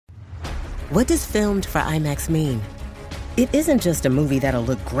What does filmed for IMAX mean? It isn't just a movie that'll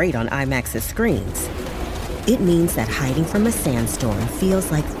look great on IMAX's screens. It means that hiding from a sandstorm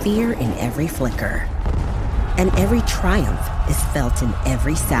feels like fear in every flicker. And every triumph is felt in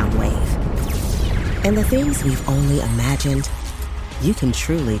every sound wave. And the things we've only imagined, you can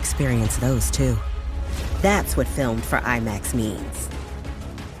truly experience those too. That's what filmed for IMAX means.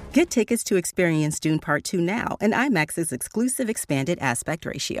 Get tickets to experience Dune Part 2 now and IMAX's exclusive expanded aspect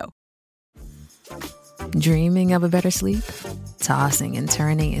ratio. Dreaming of a better sleep? Tossing and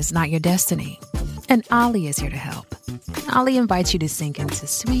turning is not your destiny. And Ollie is here to help. Ollie invites you to sink into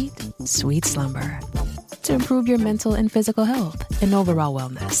sweet, sweet slumber to improve your mental and physical health and overall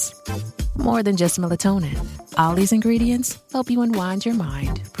wellness. More than just melatonin, Ollie's ingredients help you unwind your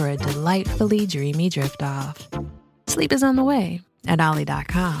mind for a delightfully dreamy drift off. Sleep is on the way at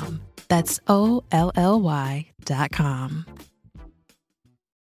Ollie.com. That's OLLY.com.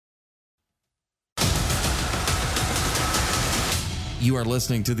 You are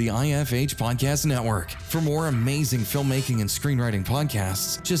listening to the IFH Podcast Network. For more amazing filmmaking and screenwriting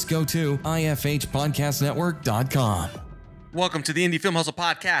podcasts, just go to ifhpodcastnetwork.com. Welcome to the Indie Film Hustle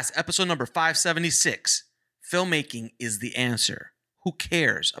Podcast, episode number 576. Filmmaking is the answer. Who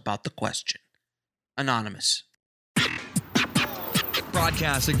cares about the question? Anonymous.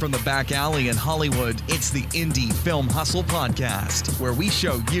 Broadcasting from the back alley in Hollywood, it's the Indie Film Hustle Podcast, where we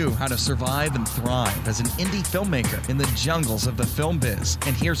show you how to survive and thrive as an indie filmmaker in the jungles of the film biz.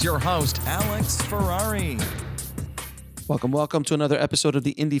 And here's your host, Alex Ferrari. Welcome to another episode of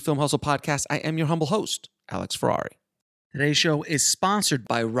the Indie Film Hustle Podcast. I am your humble host, Alex Ferrari. Today's show is sponsored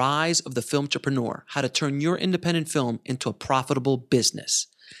by Rise of the Filmtrepreneur, how to turn your independent film into a profitable business.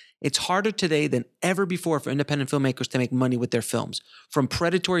 It's harder today than ever before for independent filmmakers to make money with their films. From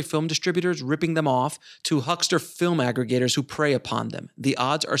predatory film distributors ripping them off to huckster film aggregators who prey upon them, the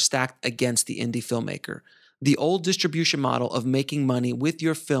odds are stacked against the indie filmmaker. The old distribution model of making money with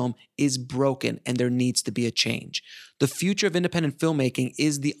your film is broken, and there needs to be a change. The future of independent filmmaking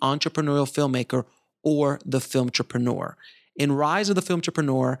is the entrepreneurial filmmaker or the filmtrepreneur. In Rise of the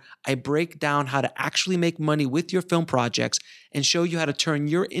Filmtrepreneur, I break down how to actually make money with your film projects and show you how to turn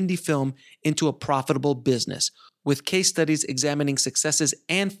your indie film into a profitable business. With case studies examining successes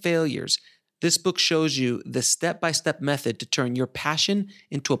and failures, this book shows you the step-by-step method to turn your passion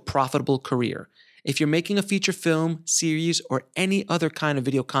into a profitable career. If you're making a feature film, series, or any other kind of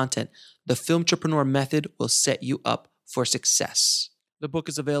video content, the Filmtrepreneur method will set you up for success. The book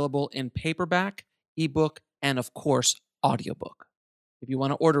is available in paperback, ebook, and of course, audiobook. If you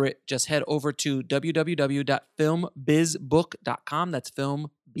want to order it, just head over to www.filmbizbook.com. That's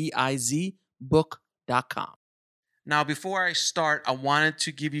filmbizbook.com. Now, before I start, I wanted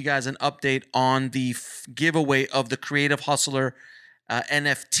to give you guys an update on the giveaway of the Creative Hustler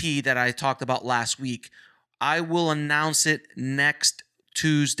NFT that I talked about last week. I will announce it next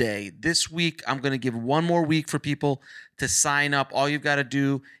Tuesday. This week, I'm going to give one more week for people to sign up. All you've got to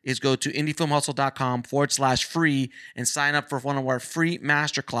do is go to indiefilmhustle.com/free and sign up for one of our free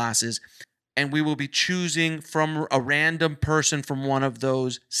masterclasses. And we will be choosing from a random person from one of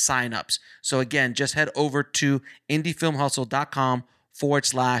those signups. So again, just head over to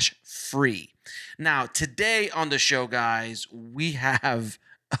indiefilmhustle.com/free. Now, today on the show, guys, we have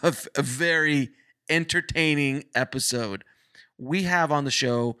a very entertaining episode. We have on the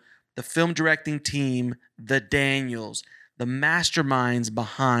show the film directing team, the Daniels, the masterminds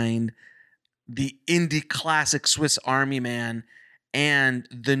behind the indie classic Swiss Army Man and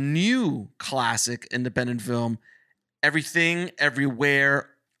the new classic independent film, Everything,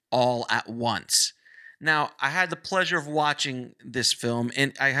 Everywhere, All at Once. Now, I had the pleasure of watching this film,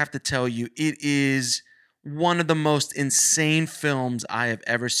 and I have to tell you, it is one of the most insane films I have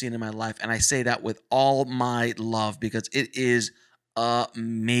ever seen in my life. And I say that with all my love because it is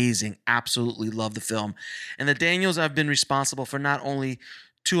amazing. Absolutely love the film. And the Daniels have been responsible for not only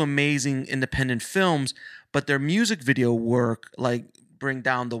two amazing independent films, but their music video work, like Bring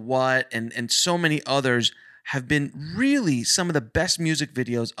Down the What and so many others, have been really some of the best music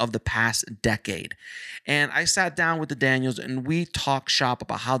videos of the past decade. And I sat down with the Daniels and we talked shop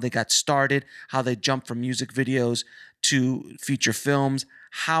about how they got started, how they jumped from music videos to feature films,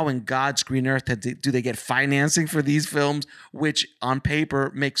 how in God's green earth do they get financing for these films, which on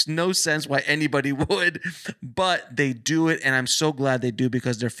paper makes no sense why anybody would, but they do it. And I'm so glad they do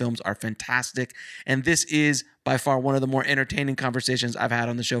because their films are fantastic. And this is by far one of the more entertaining conversations I've had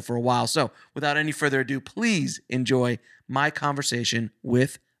on the show for a while. So without any further ado, please enjoy my conversation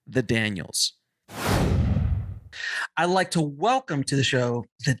with the Daniels. I'd like to welcome to the show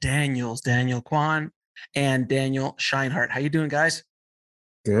the Daniels, Daniel Kwan and Daniel Scheinhardt. How you doing, guys?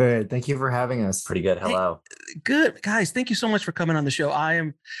 Good. Thank you for having us. Pretty good. Hello. Good guys. Thank you so much for coming on the show. I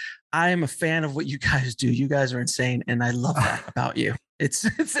am a fan of what you guys do. You guys are insane, and I love that about you. It's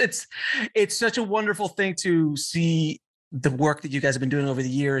such a wonderful thing to see the work that you guys have been doing over the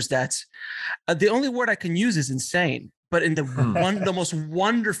years. That's the only word I can use is insane, but in the most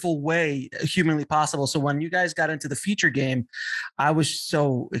wonderful way humanly possible. So when you guys got into the feature game, I was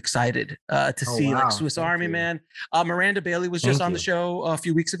so excited to see like Swiss Army Man. Miranda Bailey was just on the show a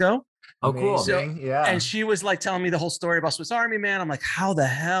few weeks ago. Oh, cool. So, yeah. And she was like telling me the whole story about Swiss Army Man. I'm like, how the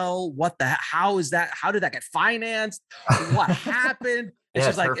hell? What the? How is that? How did that get financed? What happened? And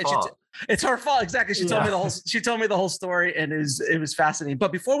she's like, it's her fault. Exactly. She told me the whole story, and it was fascinating.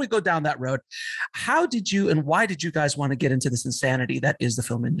 But before we go down that road, how did you and why did you guys want to get into this insanity that is the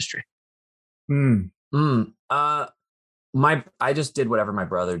film industry? I just did whatever my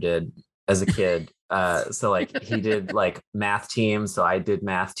brother did as a kid. So like he did like math team. So I did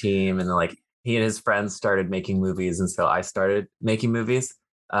math team, and then like he and his friends started making movies. And so I started making movies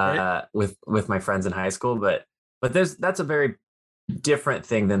with my friends in high school. But that's a very different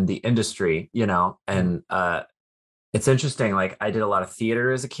thing than the industry, you know? And it's interesting. Like I did a lot of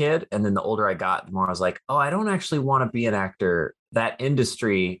theater as a kid. And then the older I got, the more I was like, oh, I don't actually want to be an actor. That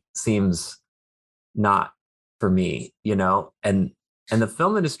industry seems not for me, you know? And the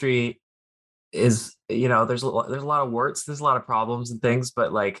film industry is, you know, there's a lot of warts, there's a lot of problems and things,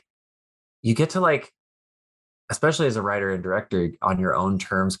 but like you get to like, especially as a writer and director, on your own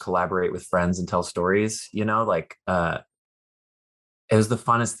terms, collaborate with friends and tell stories, you know, like it was the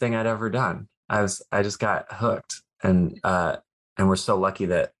funnest thing I'd ever done. I just got hooked, and we're so lucky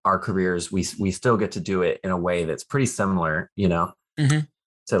that our careers, we still get to do it in a way that's pretty similar, you know,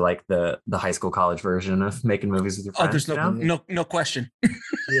 to like the high school, college version of making movies with your friends. Oh, there's no question.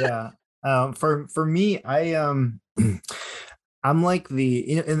 Yeah. For me, I'm like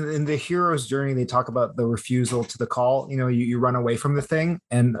in the hero's journey, they talk about the refusal to the call. You know, you run away from the thing,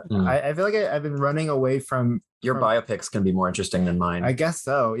 and I feel like I've been running away from. Your biopics can be more interesting than mine. I guess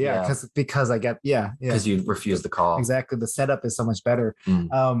so. Yeah. Because I get, because you refuse the call. Exactly. The setup is so much better.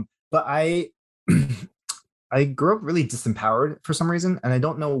 But I grew up really disempowered for some reason, and I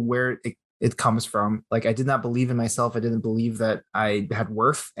don't know where it comes from. Like I did not believe in myself. I didn't believe that I had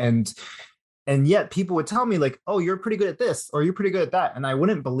worth, and yet people would tell me like, oh, you're pretty good at this, or you're pretty good at that. And I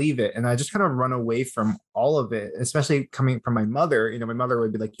wouldn't believe it. And I just kind of run away from all of it, especially coming from my mother. You know, my mother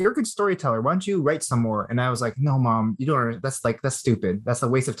would be like, you're a good storyteller. Why don't you write some more? And I was like, no, Mom, you don't, that's stupid. That's a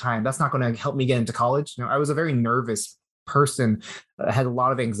waste of time. That's not going to help me get into college. You know, I was a very nervous person. I had a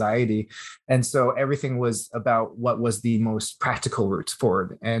lot of anxiety. And so everything was about what was the most practical route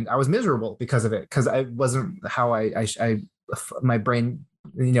forward. And I was miserable because of it, because I wasn't how my brain,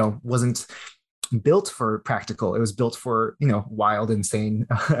 you know, wasn't built for practical. It was built for, you know, wild, insane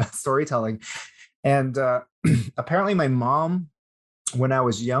storytelling. And apparently my mom, when I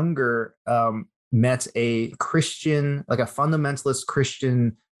was younger, met a Christian, like a fundamentalist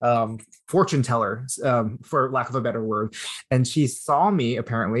Christian fortune teller, for lack of a better word. And she saw me,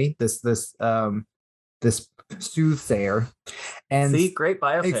 apparently, this soothsayer. And see, great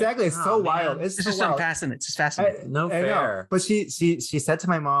biopic. Exactly. It's so wild. It's just so fascinating. It's just fascinating. No fair. But she said to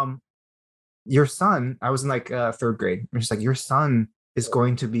my mom, your son, I was in like third grade. And she's like, your son is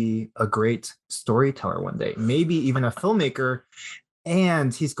going to be a great storyteller one day, maybe even a filmmaker,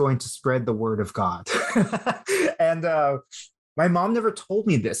 and he's going to spread the word of God. And my mom never told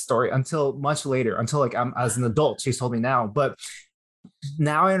me this story until much later, until like I'm as an adult. She's told me now, but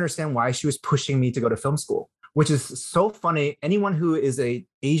now I understand why she was pushing me to go to film school, which is so funny. Anyone who is a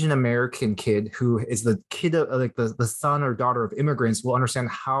Asian American kid who is the kid of like the son or daughter of immigrants will understand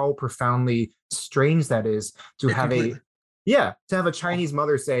how profoundly strange that is to have a Chinese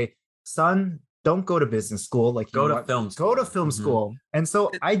mother say, son, don't go to business school. Like go to film school. And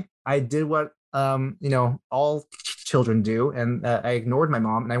so I did what you know, all children do, and I ignored my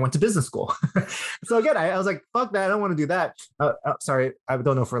mom and I went to business school. So again, I was like, fuck that, I don't want to do that. Sorry, I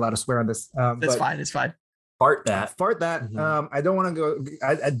don't know if we're allowed to swear on this. It's fine. Fart that. Mm-hmm. I don't want to go.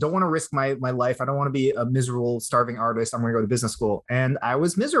 I don't want to risk my life. I don't want to be a miserable, starving artist. I'm going to go to business school, and I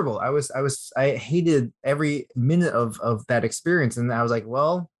was miserable. I hated every minute of that experience, and I was like,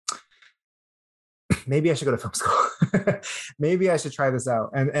 well, maybe I should go to film school. Maybe I should try this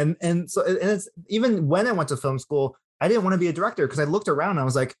out. And it's even when I went to film school, I didn't want to be a director because I looked around and I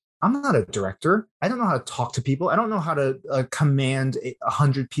was like, I'm not a director. I don't know how to talk to people. I don't know how to command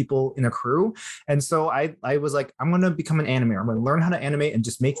 100 people in a crew. And so I was like, I'm going to become an animator. I'm going to learn how to animate and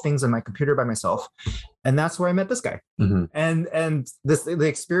just make things on my computer by myself. And that's where I met this guy. Mm-hmm. And the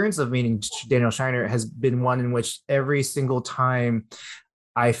experience of meeting Daniel Scheinert has been one in which every single time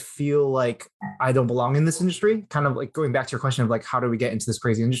I feel like I don't belong in this industry. Kind of like going back to your question of like, how do we get into this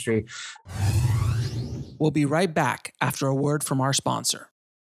crazy industry? We'll be right back after a word from our sponsor.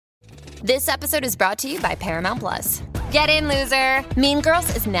 This episode is brought to you by Paramount Plus. Get in, loser! Mean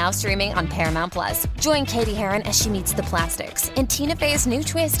Girls is now streaming on Paramount Plus. Join Katie Heron as she meets the plastics in Tina Fey's new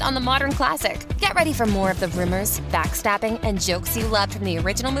twist on the modern classic. Get ready for more of the rumors, backstabbing, and jokes you loved from the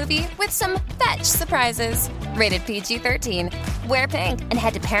original movie with some fetch surprises. Rated PG-13. Wear pink and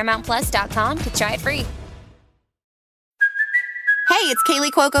head to ParamountPlus.com to try it free. Hey, it's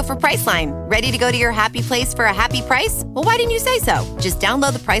Kaylee Cuoco for Priceline. Ready to go to your happy place for a happy price? Well, why didn't you say so? Just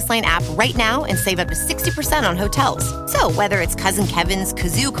download the Priceline app right now and save up to 60% on hotels. So whether it's Cousin Kevin's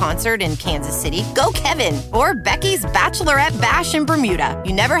Kazoo Concert in Kansas City, go Kevin, or Becky's Bachelorette Bash in Bermuda,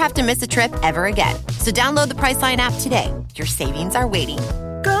 you never have to miss a trip ever again. So download the Priceline app today. Your savings are waiting.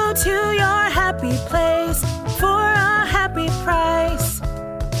 Go to your happy place for a happy price.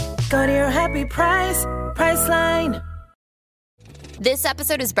 Go to your happy price, Priceline. This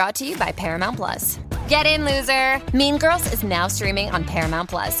episode is brought to you by Paramount Plus. Get in, loser! Mean Girls is now streaming on Paramount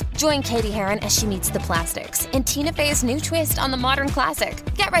Plus. Join Katie Heron as she meets the plastics in Tina Fey's new twist on the modern classic.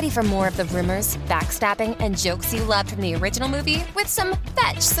 Get ready for more of the rumors, backstabbing, and jokes you loved from the original movie with some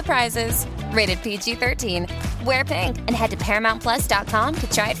fetch surprises. Rated PG-13. Wear pink and head to ParamountPlus.com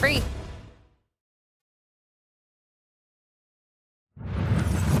to try it free.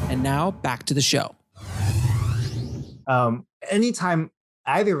 And now back to the show. Anytime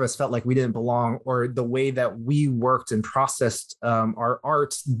either of us felt like we didn't belong, or the way that we worked and processed our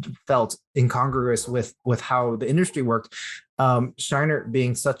art felt incongruous with how the industry worked, Shiner,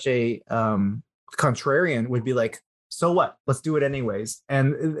 being such a contrarian, would be like, so what? Let's do it anyways.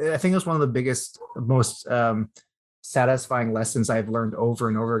 And I think it was one of the biggest, most satisfying lessons I've learned over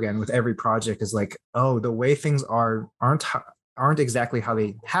and over again with every project is like, oh, the way things aren't exactly how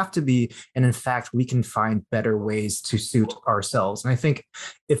they have to be, and in fact we can find better ways to suit ourselves. And I think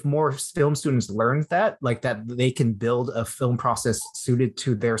if more film students learn that, like that they can build a film process suited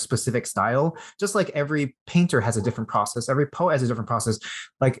to their specific style, just like every painter has a different process, every poet has a different process.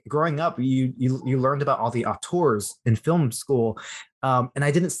 Like growing up, you learned about all the auteurs in film school, and I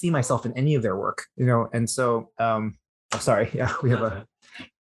didn't see myself in any of their work, and so sorry, yeah, we have a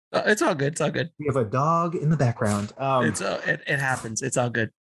it's all good. It's all good. We have a dog in the background. It happens. It's all good.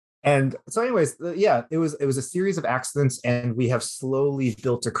 And so, anyways, yeah, it was a series of accidents, and we have slowly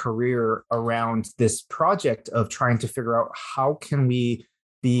built a career around this project of trying to figure out how can we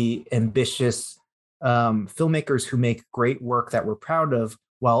be ambitious filmmakers who make great work that we're proud of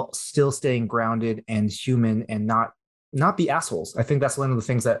while still staying grounded and human and not be assholes. I think that's one of the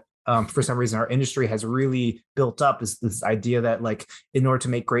things that for some reason our industry has really built up, is this idea that like in order to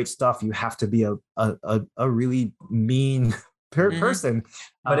make great stuff you have to be a really mean person.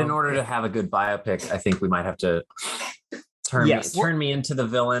 But in order to have a good biopic, I think we might have to turn me into the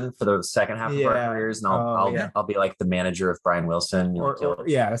villain for the second half of our careers, and I'll be like the manager of Brian Wilson.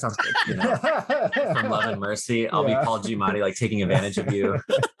 Yeah, that sounds good. From Love and Mercy, I'll be Paul Giamatti, like taking advantage of you.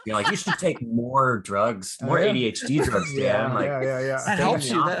 You're like, you should take more drugs, more ADHD drugs, Dan. That helps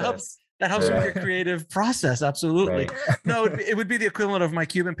you. That helps with your creative process. Absolutely. Right. No, it would be the equivalent of my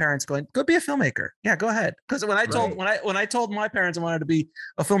Cuban parents going, "Go be a filmmaker." Yeah, go ahead. Because when I told my parents I wanted to be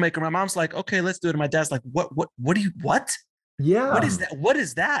a filmmaker, my mom's like, "Okay, let's do it." And my dad's like, "What do you what?" Yeah. What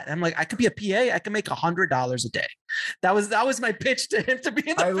is that? I'm like, I could be a PA. I can make $100 a day. That was my pitch to him to be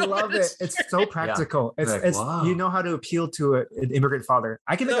in the film love industry. It. It's so practical. Yeah. It's wow. You know how to appeal to an immigrant father.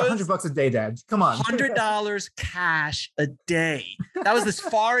 I can make $100 a day, Dad. Come on. $100 cash a day. That was as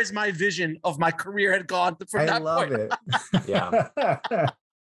far as my vision of my career had gone from that point. I love it. Yeah.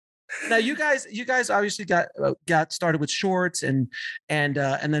 Now you guys obviously got started with shorts and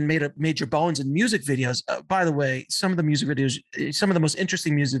then made your bones in music videos. By the way, some of the most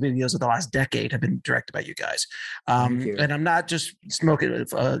interesting music videos of the last decade have been directed by you guys. And I'm not just smoking,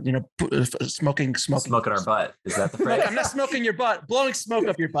 smoking our butt. Is that the phrase? I'm not smoking your butt, blowing smoke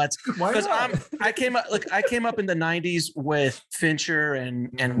up your butts. Because I came up in the '90s with Fincher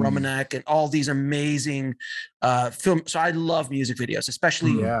and Romanek and all these amazing film. So I love music videos,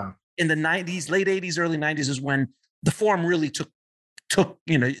 especially in the '90s, late '80s, early '90s is when the form really took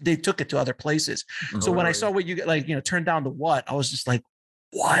they took it to other places. So when I saw what you Turn Down the What, I was just like,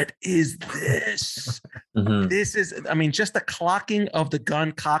 what is this? This is, just the clocking of the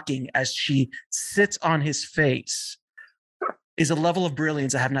gun cocking as she sits on his face is a level of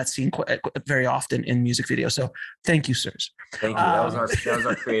brilliance I have not seen very often in music videos. So thank you, sirs. Thank you. That was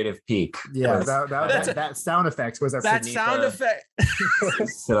our creative peak. Yeah, that sound effect was that sound effect.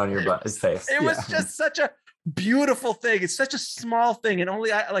 Sit on your butt, his face. It was just such a beautiful thing. It's such a small thing, and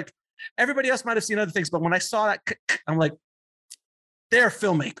only I like. Everybody else might have seen other things, but when I saw that, I'm like, they're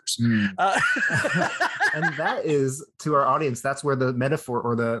filmmakers. And that is, to our audience, that's where the metaphor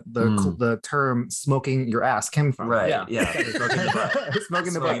or the term "smoking your ass" came from. Right. Yeah.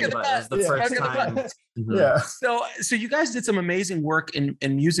 Smoking the butt. That was the first time. Mm-hmm. Yeah. So you guys did some amazing work in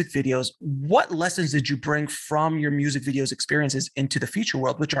music videos. What lessons did you bring from your music videos experiences into the feature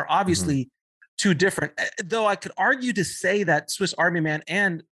world, which are obviously two different? Though I could argue to say that Swiss Army Man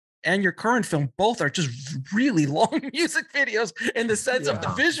and your current film both are just really long music videos in the sense of the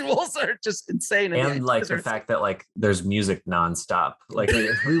visuals are just insane. And like the fact that like there's music nonstop. Like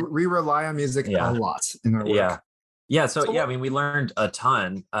we rely on music a lot in our work. Yeah. So I mean, we learned a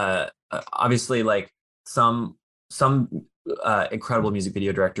ton. Obviously, like some incredible music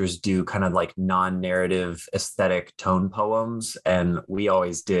video directors do kind of like non-narrative aesthetic tone poems, and we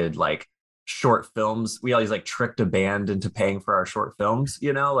always did like short films. We always like tricked a band into paying for our short films,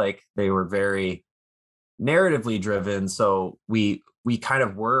 you know, like they were very narratively driven. So we kind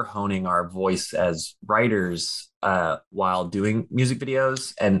of were honing our voice as writers while doing music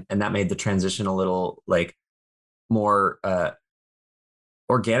videos, and that made the transition a little like more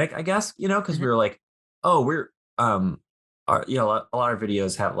organic, I guess, you know, because we were like, oh, we're you know, a lot of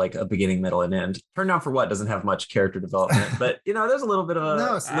videos have like a beginning, middle, and end. Turn Down for What doesn't have much character development, but you know, there's a little bit of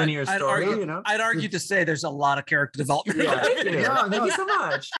a linear story. You know, I'd argue to say there's a lot of character development. Thank you so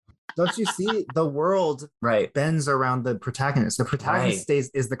much. Don't you see the world bends around the protagonist? The protagonist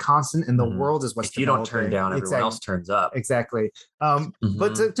is the constant, and the world is what's. If you don't turn down, everyone else turns up. Exactly. But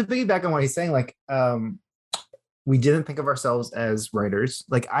to piggyback on what he's saying, like we didn't think of ourselves as writers.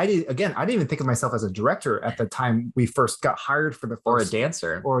 Like I didn't even think of myself as a director at the time we first got hired for the first.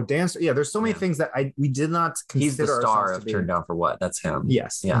 Or a dancer. Yeah, there's so many things that we did not consider. He's the star of Turn Down for What. That's him.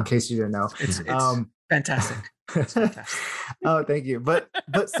 Yes. Yeah. In case you didn't know. It's fantastic. Oh, thank you. But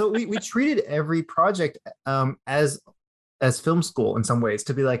so we treated every project as film school in some ways,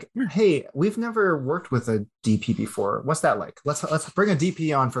 to be like, hey, we've never worked with a DP before. What's that like? Let's bring a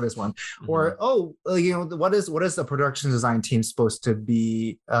DP on for this one. Or you know, what is a production design team supposed to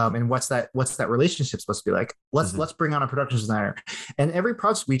be, and what's that relationship supposed to be like? Let's bring on a production designer. And every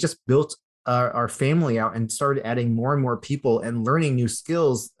project we just built our family out and started adding more and more people and learning new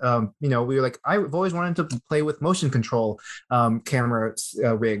skills. You know, we were like, I've always wanted to play with motion control camera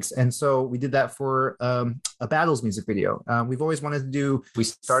rigs, and so we did that for a Battles music video. We've always wanted to do. We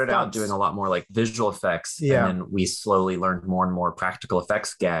started out doing a lot more like visual effects, and then we slowly learned more and more practical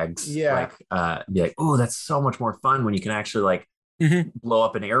effects gags. Like, be like, oh, that's so much more fun when you can actually like blow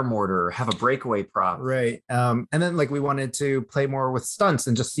up an air mortar or have a breakaway prop. Right. And then like we wanted to play more with stunts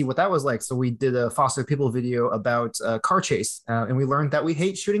and just see what that was like. So we did a Foster People video about a car chase, and we learned that we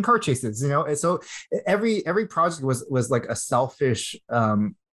hate shooting car chases, you know. And so every project was like a selfish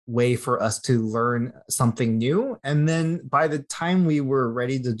way for us to learn something new. And then by the time we were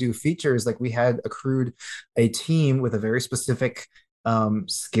ready to do features, like we had accrued a team with a very specific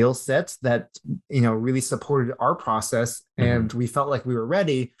skill sets that, you know, really supported our process, and we felt like we were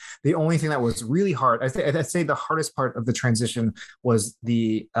ready. The only thing that was really hard, I'd say the hardest part of the transition was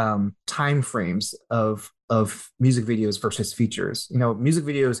the time frames of music videos versus features. You know, music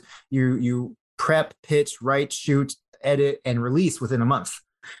videos, you prep, pitch, write, shoot, edit, and release within a month.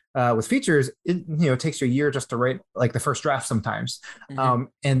 With features, it takes you a year just to write like the first draft sometimes.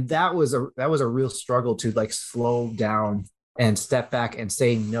 And that was a real struggle to like slow down and step back and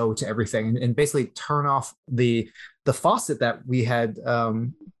say no to everything, and basically turn off the faucet that we had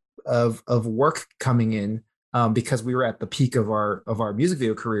of work coming in, because we were at the peak of our music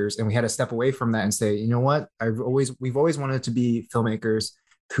video careers, and we had to step away from that and say, you know what, we've always wanted to be filmmakers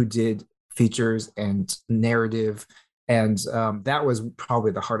who did features and narrative, and that was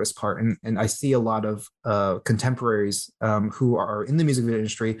probably the hardest part. And I see a lot of contemporaries who are in the music video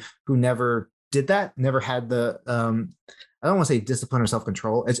industry who never did that, never had the I don't want to say discipline or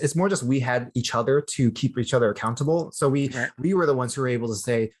self-control. It's more just we had each other to keep each other accountable. So we were the ones who were able to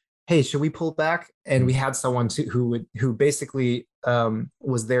say, hey, should we pull back? And we had someone who basically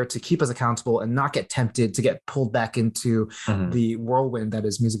was there to keep us accountable and not get tempted to get pulled back into the whirlwind that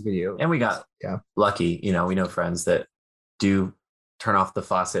is music video. And we got lucky. You know, we know friends that do turn off the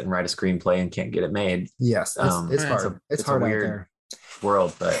faucet and write a screenplay and can't get it made. Yes, it's hard. It's hard a weird out there.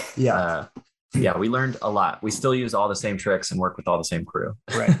 World, but yeah, we learned a lot. We still use all the same tricks and work with all the same crew.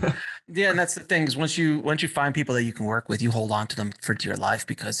 Right. Yeah, and that's the thing is once you find people that you can work with, you hold on to them for dear life,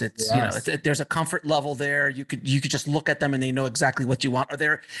 because it's there's a comfort level there. You could just look at them and they know exactly what you want,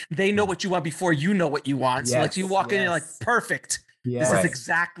 or they know what you want before you know what you want. So like you walk in and you're like, perfect. Yes. This is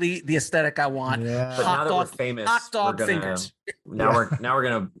exactly the aesthetic I want. Yeah. But now that we're Hot famous, dog we're gonna, fingers. Now we're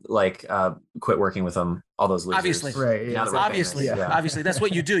gonna like quit working with them. All those losers. Obviously. Right. Now that we're Obviously, famous. Yeah. obviously, that's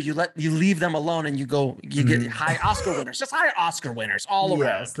what you do. You leave them alone, and you get high Oscar winners. Just high Oscar winners all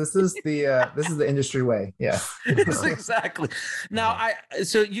around. Yes, this is the industry way. Yeah. Yes, exactly. Now,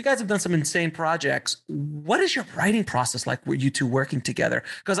 so you guys have done some insane projects. What is your writing process like? Were you two working together?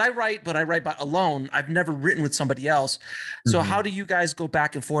 Because I write, but I write by alone. I've never written with somebody else. So how do you guys go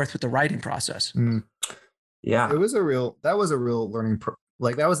back and forth with the writing process? Yeah, that was a real learning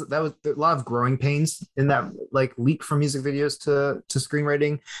that was a lot of growing pains in that like leap from music videos to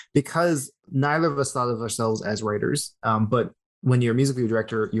screenwriting, because neither of us thought of ourselves as writers, but when you're a music video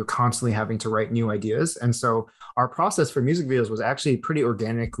director, you're constantly having to write new ideas. And so our process for music videos was actually pretty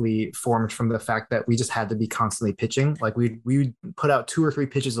organically formed from the fact that we just had to be constantly pitching. Like we would put out 2 or 3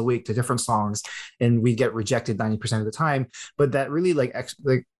 pitches a week to different songs, and we'd get rejected 90% of the time. But that really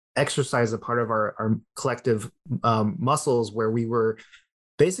exercised a part of our collective muscles, where we were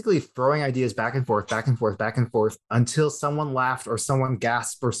basically throwing ideas back and forth until someone laughed or someone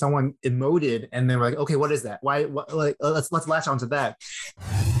gasped or someone emoted, and then we're like, okay, what is that? Let's latch onto that.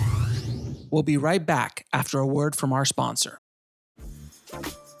 We'll be right back after a word from our sponsor.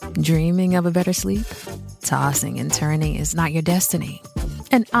 Dreaming of a better sleep? Tossing and turning is not your destiny.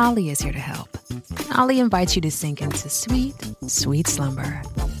 And Ollie is here to help. Ollie invites you to sink into sweet, sweet slumber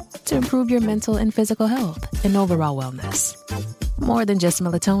to improve your mental and physical health and overall wellness. More than just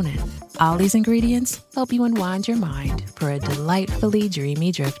melatonin, Ollie's ingredients help you unwind your mind for a delightfully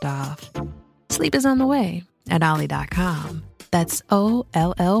dreamy drift off. Sleep is on the way at Ollie.com. That's OLLY.com.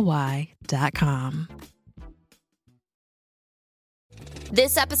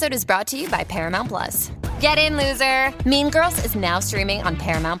 This episode is brought to you by Paramount Plus. Get in, loser! Mean Girls is now streaming on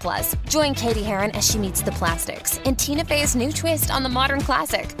Paramount Plus. Join Katie Heron as she meets the plastics in Tina Fey's new twist on the modern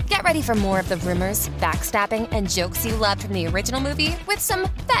classic. Get ready for more of the rumors, backstabbing, and jokes you loved from the original movie with some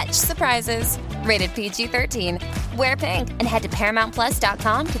fetch surprises. Rated PG-13. Wear pink and head to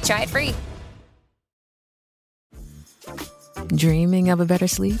ParamountPlus.com to try it free. Dreaming of a better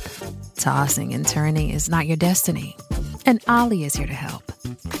sleep? Tossing and turning is not your destiny. And Ollie is here to help.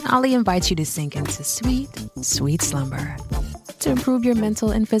 Ollie invites you to sink into sweet, sweet slumber to improve your mental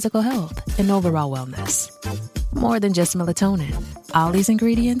and physical health and overall wellness. More than just melatonin, Ollie's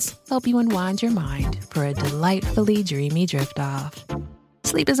ingredients help you unwind your mind for a delightfully dreamy drift off.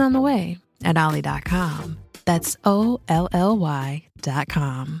 Sleep is on the way at Ollie.com. That's OLLY.com.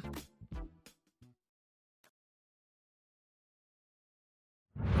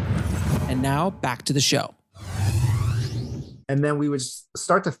 And now back to the show. And then we would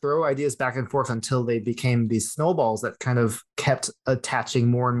start to throw ideas back and forth until they became these snowballs that kind of kept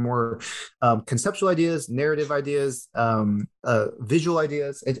attaching more and more conceptual ideas, narrative ideas, visual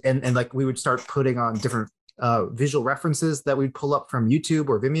ideas. And like we would start putting on different visual references that we'd pull up from YouTube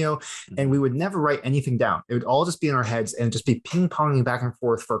or Vimeo, and we would never write anything down. It would all just be in our heads and just be ping-ponging back and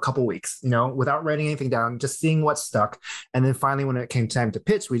forth for a couple weeks, without writing anything down, just seeing what stuck. And then finally, when it came time to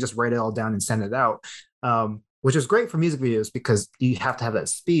pitch, we just write it all down and send it out. Which is great for music videos because you have to have that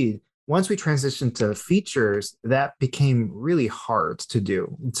speed. Once we transitioned to features, that became really hard to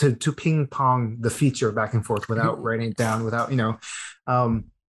do, to ping pong the feature back and forth without writing it down, without,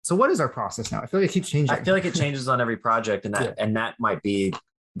 so what is our process now? I feel like it keeps changing. I feel like it changes on every project, and that might be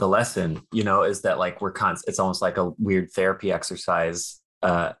the lesson, is that like it's almost like a weird therapy exercise.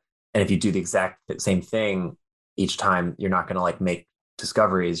 And if you do the exact same thing each time, you're not going to like make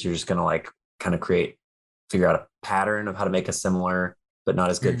discoveries. You're just going to like kind of figure out a pattern of how to make a similar but not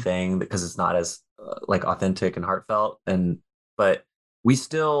as good thing, because it's not as like authentic and heartfelt. But we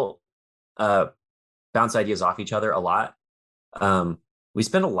still bounce ideas off each other a lot. We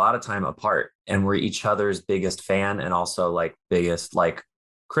spend a lot of time apart, and we're each other's biggest fan and also like biggest like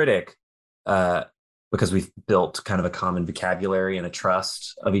critic, because we've built kind of a common vocabulary and a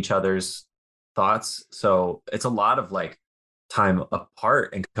trust of each other's thoughts. So it's a lot of like time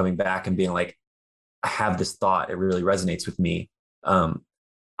apart and coming back and being like, I have this thought, it really resonates with me.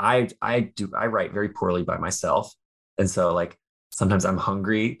 I write very poorly by myself. And so like, sometimes I'm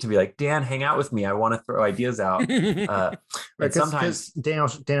hungry to be like, Dan, hang out with me. I want to throw ideas out. Right, sometimes Daniel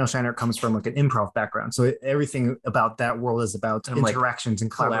Scheinert comes from like an improv background. So everything about that world is about interactions and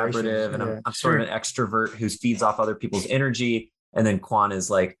collaboration. Collaborative. And I'm sort of an extrovert who feeds off other people's energy. And then Quan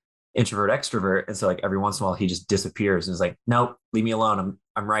is like introvert, extrovert. And so like every once in a while he just disappears and is like, nope, leave me alone.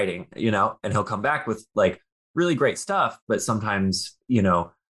 I'm writing, and he'll come back with like really great stuff. But sometimes, the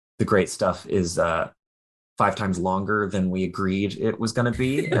great stuff is 5 times longer than we agreed it was going to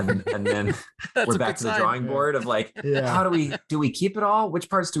be, and then we're back to the drawing board of like, how do we keep it all? Which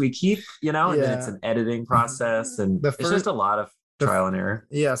parts do we keep? And then it's an editing process, and it's just a lot of trial and error.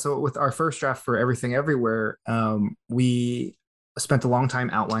 Yeah. So with our first draft for Everything Everywhere, we spent a long time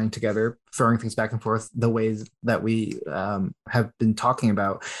outlining together, throwing things back and forth the ways that we have been talking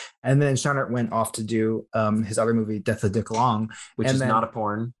about. And then Shiner went off to do his other movie, Death of Dick Long, which is not a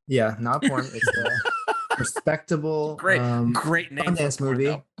porn. Yeah, not a porn. It's a respectable, great name dance movie.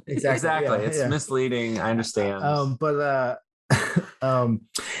 Though. Exactly. It's misleading. I understand. But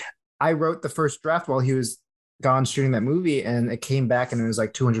I wrote the first draft while he was gone shooting that movie, and it came back and it was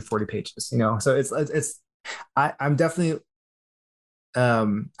like 240 pages. So I'm definitely. I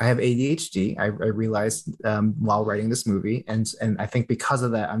have ADHD. I realized while writing this movie, and I think because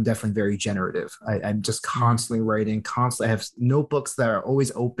of that, I'm definitely very generative. I'm just constantly writing. I have notebooks that are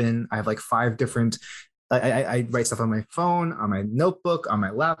always open. I have like 5 different. I write stuff on my phone, on my notebook, on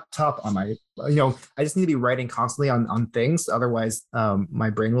my laptop, on my. I just need to be writing constantly on things. Otherwise, my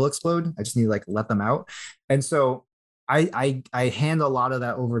brain will explode. I just need to like let them out, and so. I hand a lot of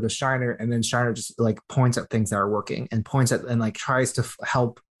that over to Shiner, and then Shiner just like points at things that are working and points at and like tries to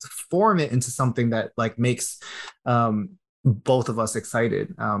help form it into something that like makes both of us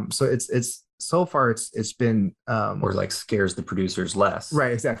excited. So it's so far it's been or like scares the producers less.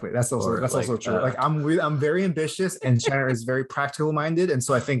 Right, exactly. That's also true. Like I'm very ambitious, and Shiner is very practical minded, and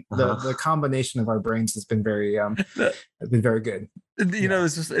so I think the combination of our brains has been very good.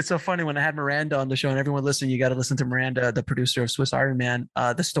 It's so funny when I had Miranda on the show, and everyone listening, you got to listen to Miranda, the producer of Swiss Army Man,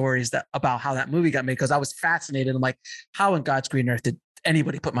 the stories about how that movie got made, because I was fascinated. I'm like, how in God's green earth did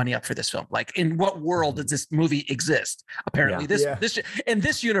anybody put money up for this film? Like, in what world does this movie exist? Apparently, this in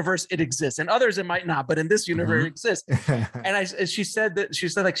this universe it exists, and others it might not, but in this universe it exists. And she said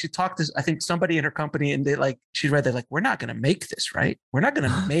like she talked to, I think, somebody in her company, and they're like, we're not going to make this, right? We're not going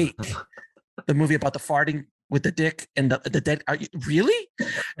to make the movie about the farting with the dick and the dead. Are you really?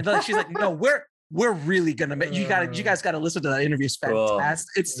 And then she's like, no, we're really gonna make you guys got to listen to that interview. It's fantastic.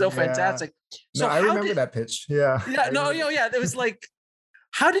 Cool. It's so fantastic. So I remember that pitch. Yeah. It was like,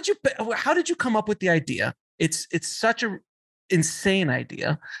 how did you come up with the idea? It's such a insane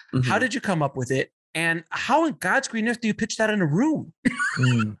idea. Mm-hmm. How did you come up with it? And how in God's green earth do you pitch that in a room?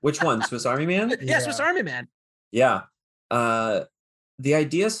 Which one? Swiss Army Man? Yeah, Swiss Army Man. Yeah. The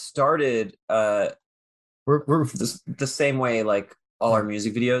idea started we're the same way like all our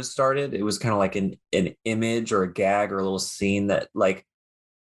music videos started. It was kind of like an image or a gag or a little scene that like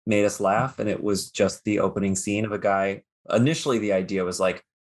made us laugh, and it was just the opening scene of a guy. Initially the idea was like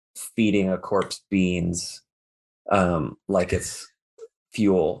feeding a corpse beans like it's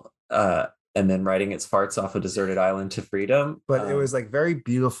fuel, and then riding its farts off a deserted island to freedom. But it was like very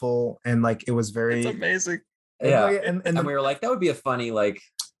beautiful, and like it was very it's amazing. Yeah. And we were like, that would be a funny like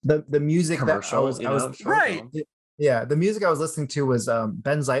the music commercial, that I was right. Yeah, the music I was listening to was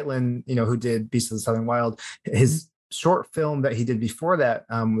Ben Zeitlin, who did Beasts of the Southern Wild. His short film that he did before that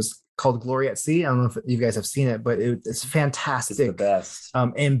was called Glory at Sea. I don't know if you guys have seen it, but it's fantastic. It's the best.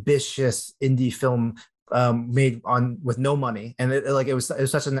 Ambitious indie film made with no money, and it was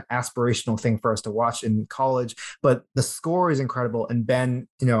such an aspirational thing for us to watch in college. But the score is incredible, and Ben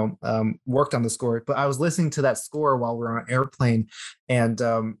worked on the score. But I was listening to that score while we were on an airplane, and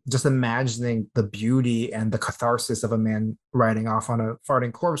just imagining the beauty and the catharsis of a man riding off on a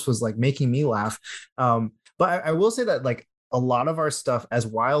farting corpse was like making me laugh. But I will say that like a lot of our stuff, as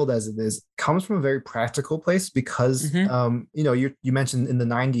wild as it is, comes from a very practical place, because you mentioned in the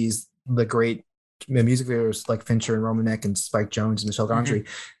 90s the great music videos like Fincher and Romanek and Spike Jonze and Michel Gondry.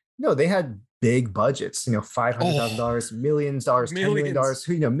 They had big budgets, $500,000, $1 million, $10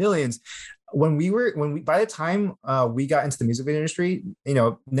 million, millions. By the time we got into the music video industry,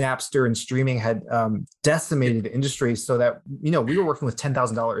 Napster and streaming had decimated the industry, so that we were working with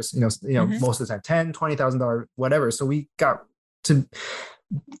 $10,000, most of the time $10,000, $20,000, whatever. So we got to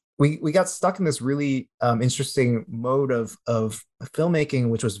we got stuck in this really interesting mode of filmmaking,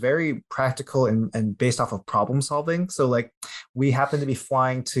 which was very practical and based off of problem solving. So like we happened to be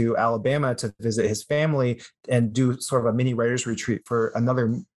flying to Alabama to visit his family and do sort of a mini writer's retreat for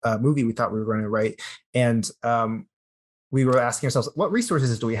another movie we thought we were going to write. And we were asking ourselves, what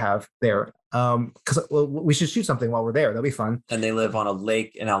resources do we have there? Because we should shoot something while we're there. That'll be fun. And they live on a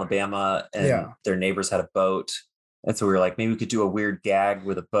lake in Alabama, and their neighbors had a boat. And so we were like, maybe we could do a weird gag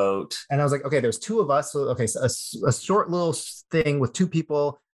with a boat. And I was like, okay, there's 2 of us. So, okay, so a short little thing with 2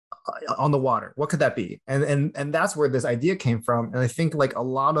 people on the water. What could that be? And that's where this idea came from. And I think like a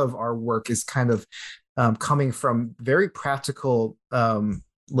lot of our work is kind of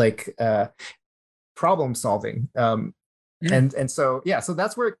problem solving. And so so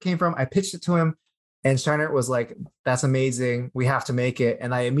that's where it came from. I pitched it to him, and Shiner was like, "That's amazing. We have to make it."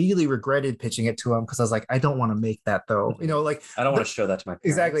 And I immediately regretted pitching it to him because I was like, "I don't want to make that though." You know, like I don't want to show that to my parents.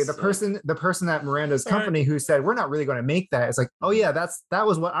 Exactly. The person at Miranda's company who said, "We're not really going to make that." It's like, "Oh yeah, that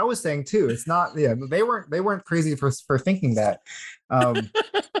was what I was saying too." It's not. Yeah, they weren't crazy for thinking that.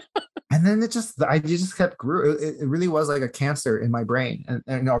 And then I just kept grew. It really was like a cancer in my brain,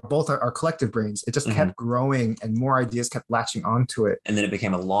 and both our collective brains. It just kept growing, and more ideas kept latching onto it. And then it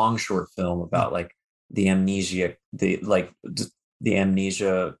became a long short film about like the amnesia, the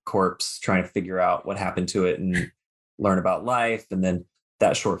amnesia corpse trying to figure out what happened to it and learn about life. And then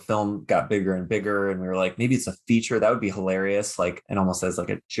that short film got bigger and bigger, and we were like, maybe it's a feature that would be hilarious, like, and almost as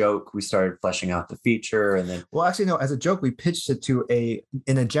like a joke we started fleshing out the feature. And then, well, actually no, as a joke we pitched it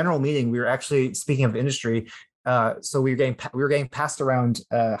in a general meeting. We were actually, speaking of industry, so we were getting passed around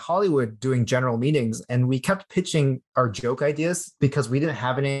Hollywood doing general meetings, and we kept pitching our joke ideas because we didn't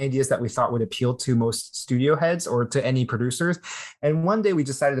have any ideas that we thought would appeal to most studio heads or to any producers. And one day we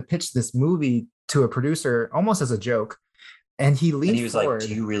decided to pitch this movie to a producer almost as a joke. And he leaned forward. Like,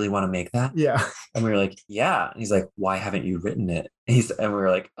 "Do you really want to make that?" Yeah. And we were like, "Yeah." And he's like, "Why haven't you written it?" And we were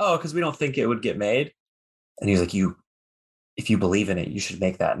like, "Oh, because we don't think it would get made." And he was like, "If you believe in it, you should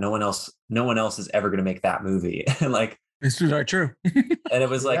make that. No one else is ever going to make that movie." And like, this is not true. And it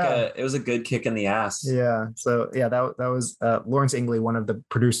was like it was a good kick in the ass. Yeah. So yeah, that was Lawrence Ingley, one of the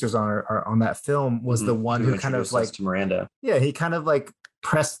producers on that film, was the one who kind of like to Miranda. Yeah, he kind of like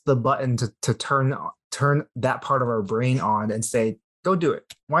pressed the button to turn that part of our brain on and say, "Go do it.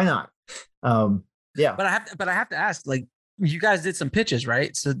 Why not?" Yeah. But I have to ask, like, you guys did some pitches,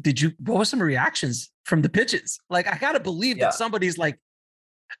 right? So what were some reactions from the pitches? Like, I gotta believe that somebody's like,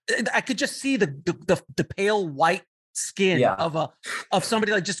 I could just see the pale white skin of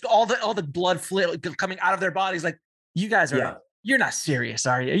somebody, like just all the blood coming out of their bodies. Like, you guys are, you're not serious,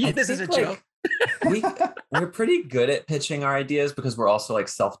 are you? This is a joke. We're pretty good at pitching our ideas because we're also like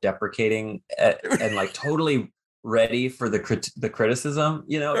self-deprecating and like totally ready for the criticism,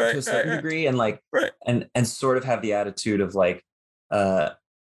 you know, to a certain degree, and like and sort of have the attitude of like,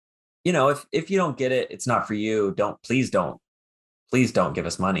 you know, if you don't get it, it's not for you. Please don't give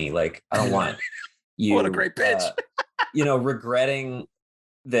us money. Like, I don't want you. What a great pitch. You know, regretting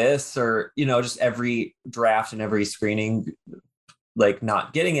this, or, you know, just every draft and every screening, like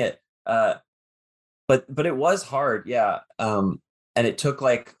not getting it. But it was hard. Yeah. And it took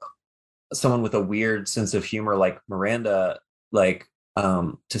like someone with a weird sense of humor, like Miranda, like,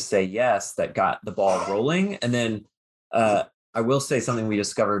 to say yes, that got the ball rolling. And then, I will say something we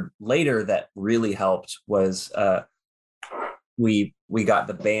discovered later that really helped was, we got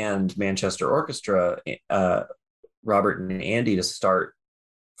the band Manchester Orchestra, Robert and Andy, to start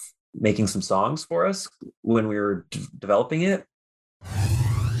making some songs for us when we were developing it.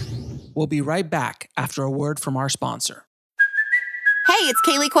 We'll be right back after a word from our sponsor. Hey, it's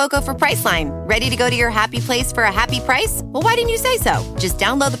Kaylee Cuoco for Priceline. Ready to go to your happy place for a happy price? Well, why didn't you say so? Just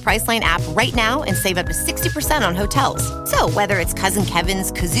download the Priceline app right now and save up to 60% on hotels. So whether it's Cousin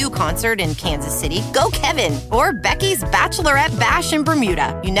Kevin's Kazoo Concert in Kansas City, go Kevin, or Becky's Bachelorette Bash in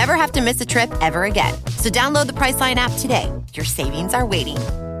Bermuda, you never have to miss a trip ever again. So download the Priceline app today. Your savings are waiting.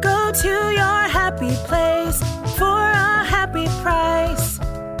 Go to your happy place for a happy price.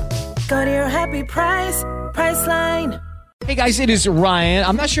 Go to your happy price, Priceline. Hey guys, it is Ryan.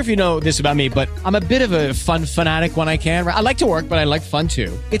 I'm not sure if you know this about me, but I'm a bit of a fun fanatic when I can. I like to work, but I like fun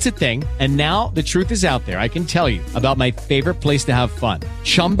too. It's a thing. And now the truth is out there. I can tell you about my favorite place to have fun.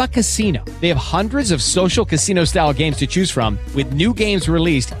 Chumba Casino. They have hundreds of social casino style games to choose from with new games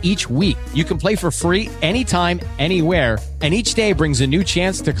released each week. You can play for free anytime, anywhere. And each day brings a new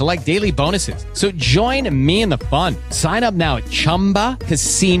chance to collect daily bonuses. So join me in the fun. Sign up now at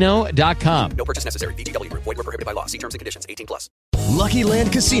ChumbaCasino.com. No purchase necessary. VGW. Void where prohibited by law. See terms and conditions. 18+. Lucky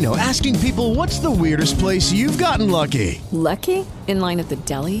Land Casino, asking people, what's the weirdest place you've gotten lucky? Lucky? In line at the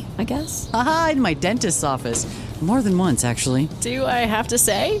deli, I guess? Aha, in my dentist's office. More than once, actually. Do I have to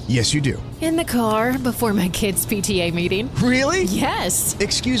say? Yes, you do. In the car before my kids' PTA meeting. Really? Yes.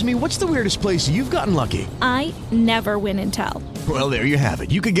 Excuse me, what's the weirdest place you've gotten lucky? I never win and tell. Well, there you have it.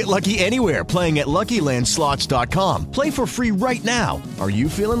 You can get lucky anywhere, playing at LuckyLandSlots.com. Play for free right now. Are you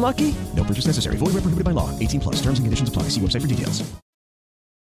feeling lucky? No purchase necessary. Void where prohibited by law. 18+. Terms and conditions apply. See website for details.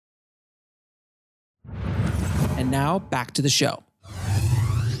 And now back to the show.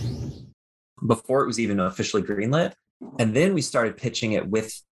 Before it was even officially greenlit. And then we started pitching it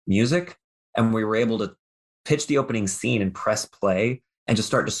with music, and we were able to pitch the opening scene and press play and just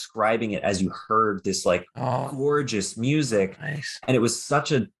start describing it as you heard this like gorgeous music. Nice. And it was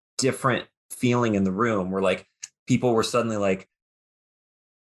such a different feeling in the room where like people were suddenly like,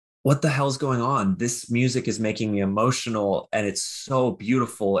 what the hell's going on? This music is making me emotional and it's so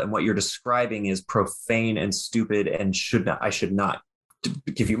beautiful. And what you're describing is profane and stupid and I should not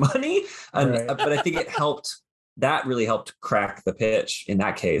give you money. And, but I think that really helped crack the pitch in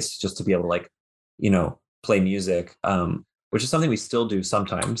that case, just to be able to like, play music, which is something we still do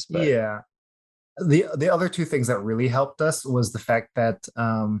sometimes. But. Yeah. The other two things that really helped us was the fact that,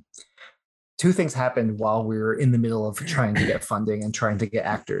 two things happened while we were in the middle of trying to get funding and trying to get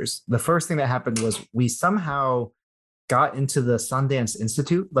actors. The first thing that happened was we somehow got into the Sundance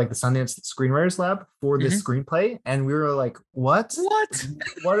Institute, like the Sundance Screenwriters Lab for this screenplay. And we were like, what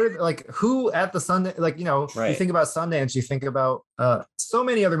are like, who at the Sundance, like, you think about Sundance, you think about so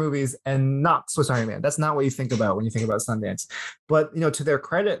many other movies and not Swiss Army Man. That's not what you think about when you think about Sundance. But, to their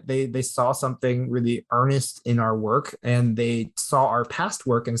credit, they saw something really earnest in our work, and they saw our past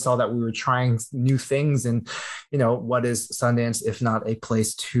work and saw that we were trying new things. And, what is Sundance if not a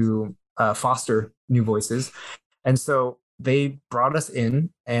place to foster new voices? And so they brought us in,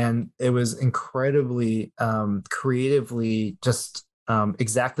 and it was incredibly creatively just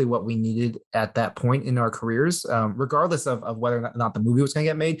exactly what we needed at that point in our careers, regardless of whether or not the movie was going to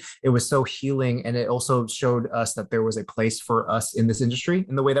get made. It was so healing, and it also showed us that there was a place for us in this industry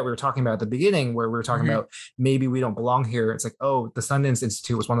in the way that we were talking about at the beginning, where we were talking about maybe we don't belong here. It's like, oh, the Sundance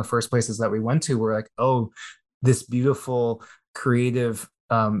Institute was one of the first places that we went to. We're like, oh, this beautiful, creative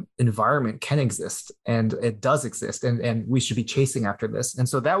environment can exist, and it does exist, and we should be chasing after this. And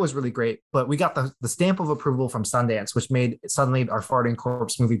so that was really great. But we got the stamp of approval from Sundance, which made suddenly our Farting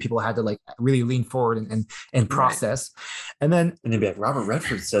Corpse movie people had to like really lean forward and process. And then they'd be like, Robert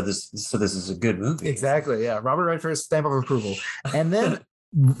Redford said this, so this is a good movie. Exactly, yeah. Robert Redford's stamp of approval. And then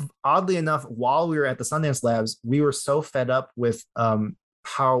oddly enough, while we were at the Sundance Labs, we were so fed up with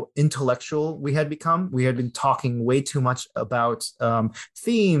how intellectual we had become. We had been talking way too much about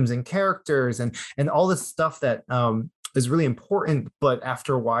themes and characters and all this stuff that is really important. But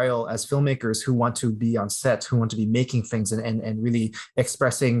after a while, as filmmakers who want to be on set, who want to be making things and really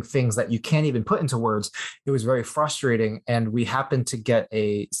expressing things that you can't even put into words, it was very frustrating. And we happened to get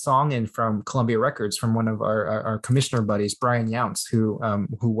a song in from Columbia Records from one of our commissioner buddies, Brian Younts, who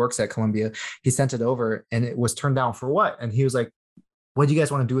works at Columbia. He sent it over, and it was turned down for what? And he was like, what do you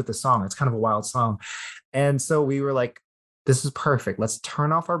guys want to do with the song? It's kind of a wild song. And so we were like, this is perfect. Let's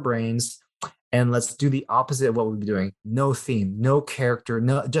turn off our brains and let's do the opposite of what we've been doing. No theme, no character,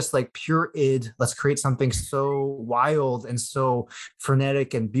 no, just like pure id. Let's create something so wild and so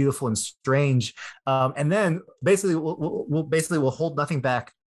frenetic and beautiful and strange. And then basically we'll hold nothing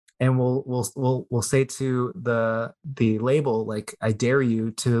back. And we'll say to the label, like, I dare you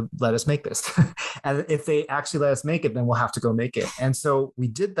to let us make this. And if they actually let us make it, then we'll have to go make it. And so we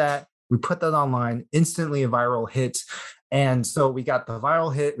did that. We put that online, instantly a viral hit. And so we got the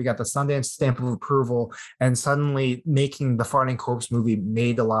viral hit, we got the Sundance stamp of approval, and suddenly making the Farting Corpse movie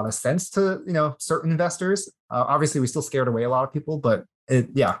made a lot of sense to certain investors. Obviously, we still scared away a lot of people, but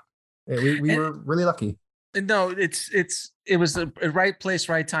we were really lucky. No, it was the right place,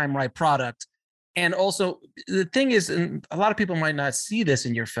 right time, right product. And also the thing is, and a lot of people might not see this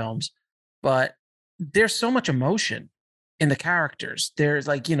in your films, but there's so much emotion in the characters. There's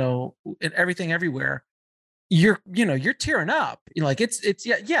like, in everything everywhere. You're tearing up. Like it's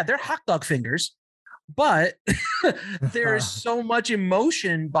they're hot dog fingers, but there's so much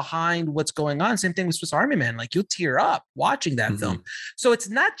emotion behind what's going on. Same thing with Swiss Army Man. Like you'll tear up watching that film. So it's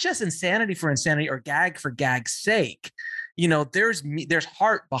not just insanity for insanity or gag for gag's sake. There's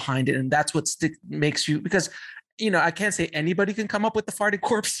heart behind it, and that's what makes you, because I can't say anybody can come up with the Farting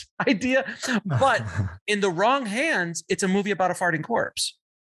Corpse idea, but in the wrong hands, it's a movie about a farting corpse.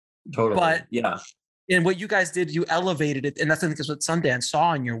 Totally. But yeah. And what you guys did, you elevated it. And that's, I think, is what Sundance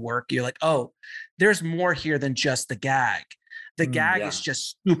saw in your work. You're like, oh, there's more here than just the gag. The gag is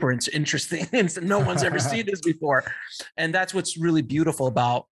just super interesting. And no one's ever seen this before. And that's what's really beautiful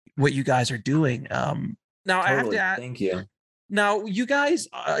about what you guys are doing. Now, totally. I have to add, thank you. Now, you guys,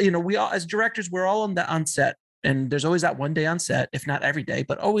 we all, as directors, we're all on set. And there's always that one day on set, if not every day,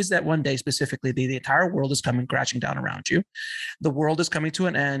 but always that one day specifically. The entire world is coming crashing down around you. The world is coming to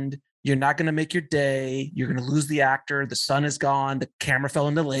an end. You're not going to make your day. You're going to lose the actor. The sun is gone. The camera fell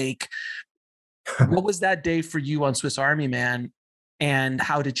in the lake. What was that day for you on Swiss Army Man, and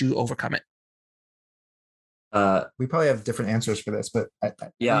how did you overcome it? We probably have different answers for this, but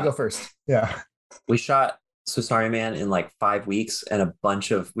you go first. Yeah. We shot Swiss Army Man in like 5 weeks, and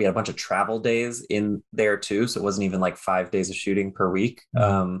we had a bunch of travel days in there too. So it wasn't even like 5 days of shooting per week.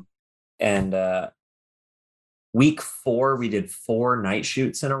 And week 4, we did 4 night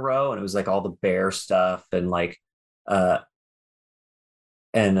shoots in a row, and it was like all the bear stuff and like,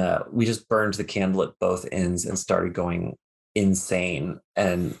 we just burned the candle at both ends and started going insane.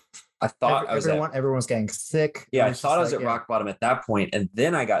 And I thought everyone was getting sick. Yeah, I thought I was at rock bottom at that point, and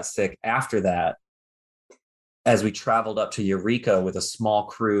then I got sick after that as we traveled up to Eureka with a small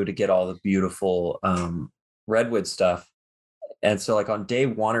crew to get all the beautiful redwood stuff. And so like on day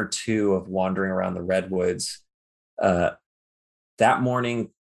 1 or 2 of wandering around the redwoods, that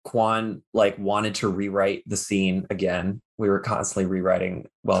morning, Quan like wanted to rewrite the scene again. We were constantly rewriting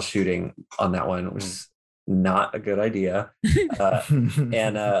while shooting on that one, which is not a good idea.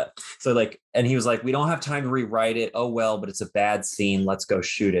 And he was like, we don't have time to rewrite it. Oh, well, but it's a bad scene. Let's go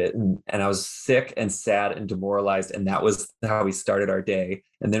shoot it. And I was sick and sad and demoralized. And that was how we started our day.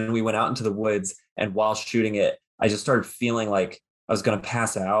 And then we went out into the woods, and while shooting it, I just started feeling like I was going to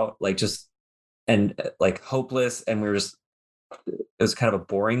pass out, like just, and like hopeless. And it was kind of a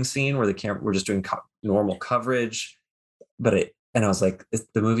boring scene where we're just doing normal coverage, and I was like,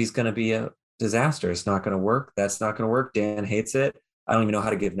 the movie's going to be a disaster. It's not going to work. That's not going to work. Dan hates it. I don't even know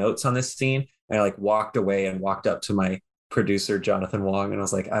how to give notes on this scene. And I like walked away and walked up to my producer, Jonathan Wong. And I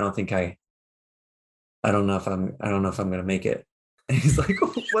was like, I don't know if I'm going to make it. And he's like,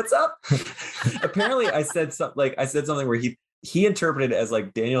 what's up? Apparently I said something where he interpreted it as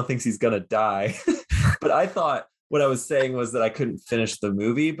like, Daniel thinks he's going to die. But I thought what I was saying was that I couldn't finish the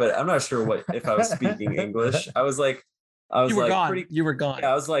movie, but I'm not sure if I was speaking English. You were gone. You were gone.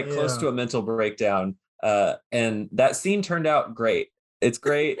 Yeah, I was like close to a mental breakdown. And that scene turned out great. It's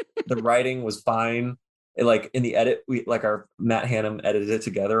great. The writing was fine. Like in the edit, our Matt Hannum edited it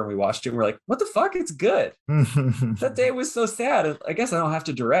together, and we watched it and we're like, what the fuck? It's good. That day was so sad. I guess I don't have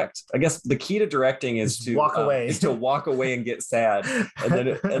to direct. I guess the key to directing is to walk away. Is to walk away and get sad, and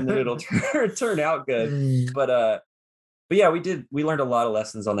then it'll turn out good. But yeah, we learned a lot of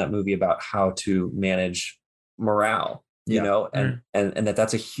lessons on that movie about how to manage morale. You know, and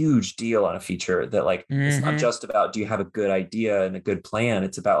that's a huge deal on a feature, that like, it's not just about, do you have a good idea and a good plan?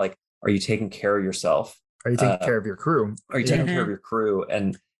 It's about like, are you taking care of yourself? Are you taking care of your crew? Are you taking care of your crew?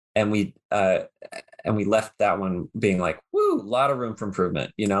 And we left that one being like, woo, a lot of room for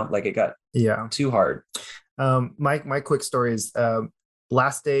improvement, you know, like it got too hard. My quick story is, the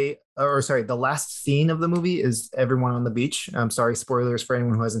last scene of the movie is everyone on the beach. I'm sorry, spoilers for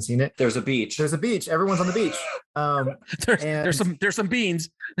anyone who hasn't seen it. There's a beach. Everyone's on the beach. There's some beans.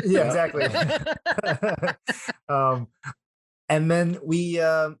 Yeah, exactly. And then we,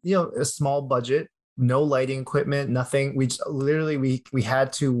 a small budget, no lighting equipment, nothing. We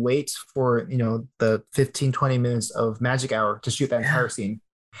had to wait for, the 15-20 minutes of magic hour to shoot that entire scene.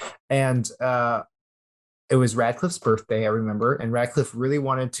 And it was Radcliffe's birthday, I remember, and Radcliffe really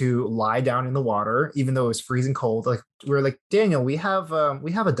wanted to lie down in the water, even though it was freezing cold. Like, we were like, Daniel, we have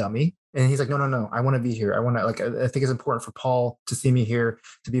a dummy, and he's like, no, I want to be here. I want to, like, I think it's important for Paul to see me here,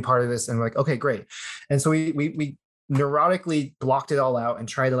 to be part of this. And we're like, okay, great. And so we neurotically blocked it all out and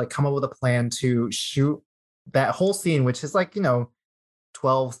tried to like come up with a plan to shoot that whole scene, which is like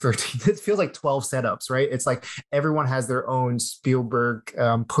 12, 13, it feels like 12 setups, right? It's like everyone has their own Spielberg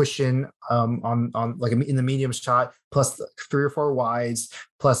push-in on like in the medium shot, plus 3 or 4 wides,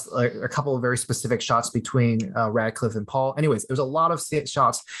 plus like a couple of very specific shots between Radcliffe and Paul. Anyways, it was a lot of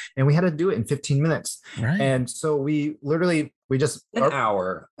shots, and we had to do it in 15 minutes. Right. And so we just an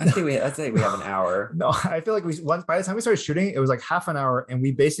hour. I'd say we have an hour. No, I feel like by the time we started shooting, it was like half an hour, and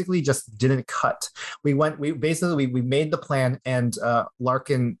we basically just didn't cut. We made the plan, and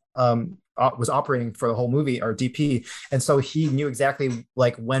Larkin was operating for the whole movie, our DP, and so he knew exactly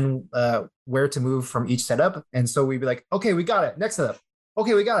like when where to move from each setup. And so we'd be like, okay, we got it, next setup.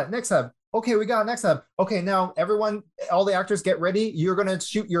 Okay, we got it, next setup. Okay, we got it, next setup. Okay, now everyone, all the actors, get ready. You're gonna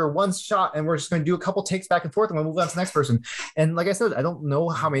shoot your one shot, and we're just gonna do a couple takes back and forth, and we'll move on to the next person. And like I said, I don't know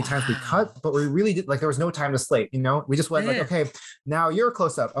how many times we cut, but we really did, like, there was no time to slate, we just went like, okay, now you're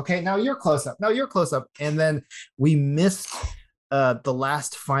close up. Okay, now you're close up. Now you're close up. And then we missed the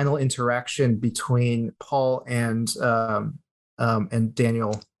last final interaction between Paul and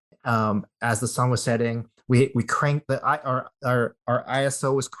Daniel as the sun was setting. We cranked our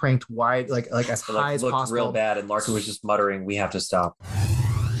ISO was cranked wide, like as high as possible. Real bad, and Larkin was just muttering, "We have to stop."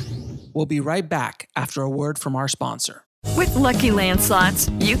 We'll be right back after a word from our sponsor. With Lucky Land Slots,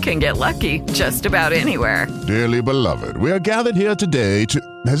 you can get lucky just about anywhere. Dearly beloved, we are gathered here today to.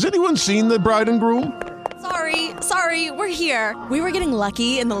 Has anyone seen the bride and groom? Sorry, we're here. We were getting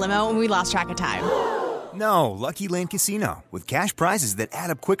lucky in the limo, and we lost track of time. No, Lucky Land Casino, with cash prizes that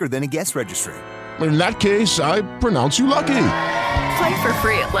add up quicker than a guest registry. In that case, I pronounce you lucky. Play for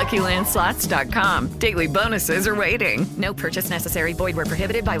free at LuckyLandSlots.com. Daily bonuses are waiting. No purchase necessary. Void where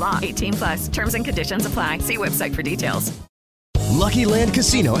prohibited by law. 18+. Terms and conditions apply. See website for details. Lucky Land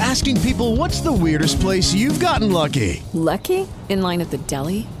Casino, asking people, what's the weirdest place you've gotten lucky? Lucky? In line at the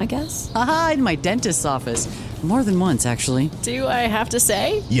deli, I guess? Aha, in my dentist's office. More than once, actually. Do I have to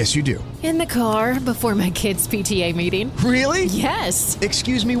say? Yes, you do. In the car before my kids' PTA meeting. Really? Yes.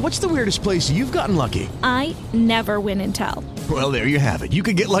 Excuse me, what's the weirdest place you've gotten lucky? I never win and tell. Well, there you have it. You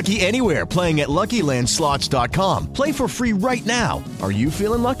can get lucky anywhere, playing at LuckyLandSlots.com. Play for free right now. Are you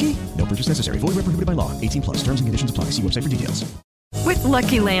feeling lucky? No purchase necessary. Void where prohibited by law. 18+. Terms and conditions apply. See website for details. With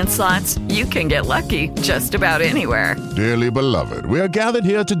Lucky Land Slots, you can get lucky just about anywhere. Dearly beloved, we are gathered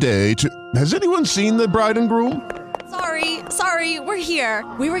here today to... Has anyone seen the bride and groom? Sorry, we're here.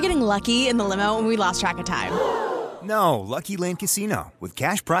 We were getting lucky in the limo and we lost track of time. No, Lucky Land Casino, with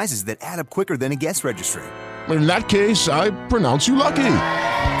cash prizes that add up quicker than a guest registry. In that case, I pronounce you lucky.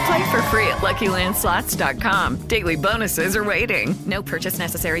 Play for free at LuckyLandSlots.com. Daily bonuses are waiting. No purchase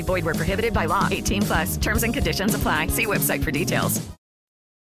necessary. Void where prohibited by law. 18+. Terms and conditions apply. See website for details.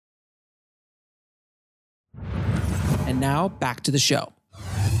 And now back to the show.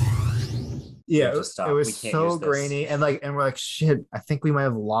 Yeah, it was so grainy, and we're like, shit. I think we might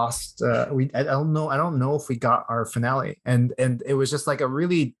have lost. I don't know if we got our finale, and it was just like a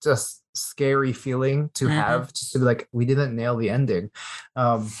really just scary feeling to have, just to be like, we didn't nail the ending,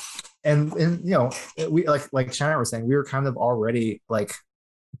 and you know, we like Shannon was saying, we were kind of already like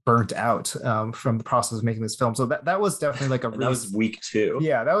burnt out from the process of making this film, so that was definitely like that was week 2.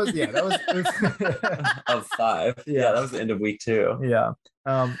 Yeah, that was of 5. Yeah, that was the end of week 2. Yeah.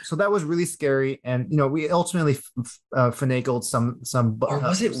 So that was really scary, and you know, we ultimately finagled some. Or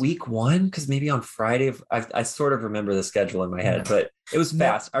was it week 1? Because maybe on Friday, I sort of remember the schedule in my head, but it was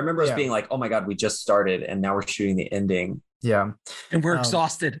fast. I remember us being like, "Oh my god, we just started, and now we're shooting the ending." Yeah, and we're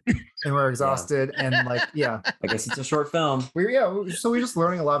exhausted. And like, yeah, I guess it's a short film. So we're just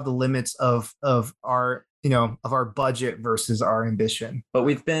learning a lot of the limits of our, you know, of our budget versus our ambition. But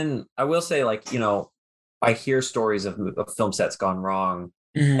I will say, like, you know, I hear stories of film sets gone wrong,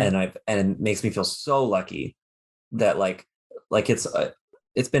 and it makes me feel so lucky that like it's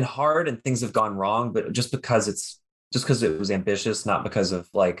been hard and things have gone wrong, but just because it was ambitious, not because of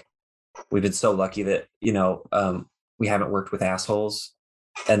like, we've been so lucky that, you know, we haven't worked with assholes,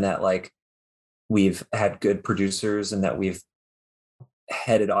 and that like we've had good producers, and that we've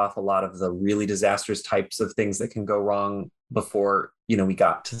headed off a lot of the really disastrous types of things that can go wrong before, you know, we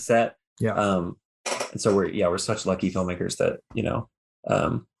got to set. Yeah. And so we're such lucky filmmakers that, you know,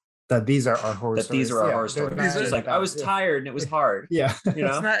 that these are our horror stories. These are our horror stories. It's just like, I was tired and it was hard. Yeah. You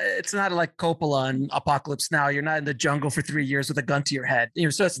know, it's not like Coppola and Apocalypse Now. You're not in the jungle for 3 years with a gun to your head. You know,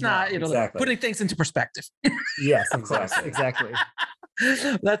 so it's not, you know, like putting things into perspective. Yes, exactly.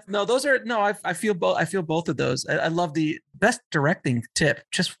 I feel both of those. I love the best directing tip.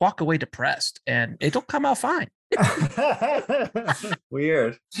 Just walk away depressed and it'll come out fine.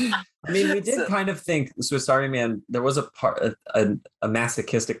 Weird. I mean, we did kind of think Swiss Army Man, there was a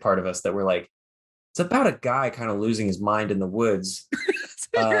masochistic part of us that were like, it's about a guy kind of losing his mind in the woods.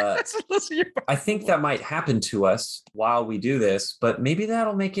 I think that might happen to us while we do this, but maybe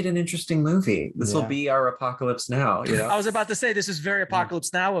that'll make it an interesting movie. This will be our Apocalypse Now. You know? I was about to say, this is very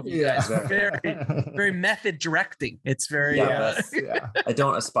Apocalypse Now of you guys. Exactly. Very, very method directing. It's very. I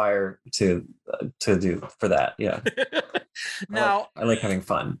don't aspire to do for that. Yeah. Now I like having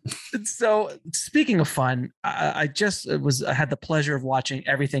fun. So speaking of fun, I had the pleasure of watching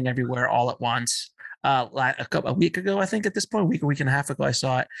Everything Everywhere All at Once. A week ago, I think at this point, a week and a half ago, I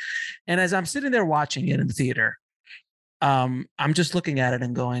saw it. And as I'm sitting there watching it in the theater, I'm just looking at it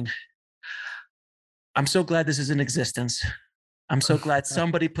and going, I'm so glad this is in existence. I'm so glad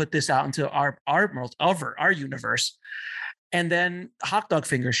somebody put this out into our universe. And then Hot Dog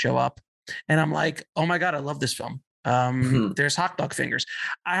Fingers show up, and I'm like, oh my God, I love this film. There's Hot Dog Fingers.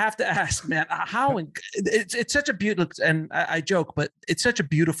 I have to ask, man, how it's such a beautiful, and I joke, but it's such a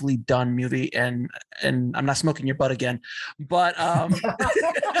beautifully done movie, and I'm not smoking your butt again, but we're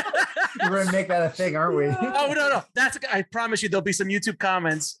gonna make that a thing, aren't we? Oh no, I promise you there'll be some YouTube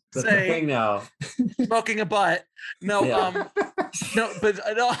comments saying now smoking a butt. No, no, but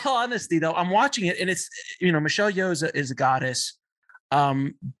in all honesty though, I'm watching it and it's, you know, Michelle Yeoh is a goddess.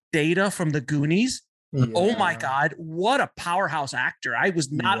 Data from the Goonies. Yeah. Oh my God, what a powerhouse actor. I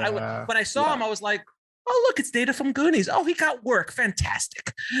was not, when I saw him, I was like, oh, look, it's Data from Goonies. Oh, he got work.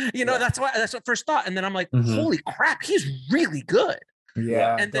 Fantastic. You know, that's what first thought. And then I'm like, holy crap, he's really good.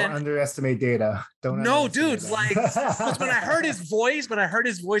 Yeah. And don't underestimate Data. No, dude, like when I heard his voice for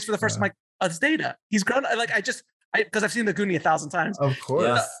the first time, I'm like, oh, it's Data. He's grown. Like, because I've seen the Goonie 1,000 times. Of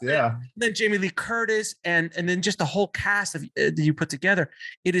course, yeah. Then Jamie Lee Curtis and then just the whole cast that you put together.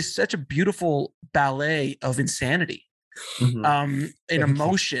 It is such a beautiful ballet of insanity, and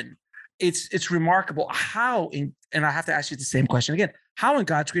emotion. It's remarkable and I have to ask you the same question again. How in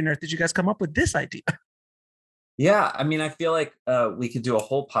God's green earth did you guys come up with this idea? Yeah, I mean, I feel like we could do a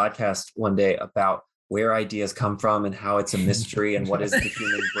whole podcast one day about where ideas come from and how it's a mystery and what is the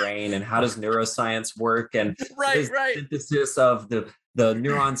human brain and how does neuroscience work and what is the synthesis of the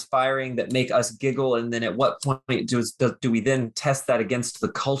neurons firing that make us giggle, and then at what point do we then test that against the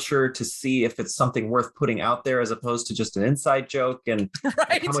culture to see if it's something worth putting out there as opposed to just an inside joke, and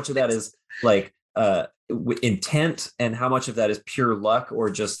how much of that is like intent and how much of that is pure luck or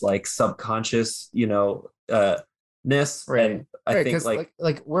just like subconscious, ness. Right. And I think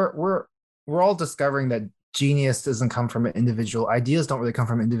like we're all discovering that genius doesn't come from an individual. Ideas don't really come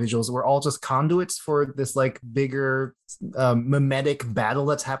from individuals. We're all just conduits for this like bigger mimetic battle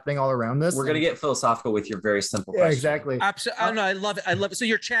that's happening all around us. We're going to get philosophical with your very simple question. Yeah, exactly. Absolutely. I love it. So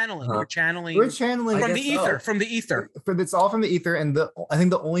you're channeling. We're channeling from the ether. It's all from the ether. And I think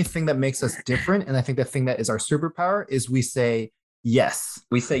the only thing that makes us different, and I think the thing that is our superpower, is we say yes.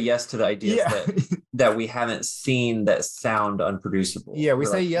 We say yes to the ideas that we haven't seen that sound unproducible. Yeah, we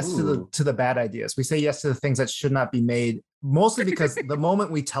say yes to the bad ideas. We say yes to the things that should not be made, mostly because the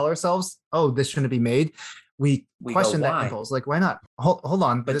moment we tell ourselves, oh, this shouldn't be made, we question that impulse. Like, why not? Hold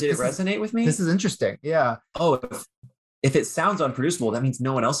on. But did it resonate with me? This is interesting. Yeah. Oh, if it sounds unproducible, that means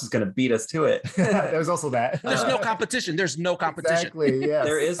no one else is going to beat us to it. There's also that. There's no competition. Exactly. Yeah.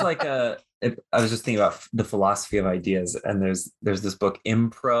 There is like I was just thinking about the philosophy of ideas, and there's this book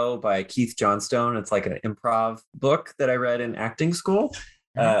Impro by Keith Johnstone. It's like an improv book that I read in acting school,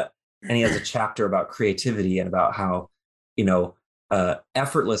 and he has a chapter about creativity and about how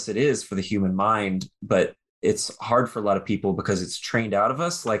effortless it is for the human mind, but it's hard for a lot of people because it's trained out of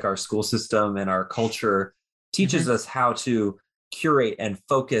us. Like our school system and our culture teaches us how to curate and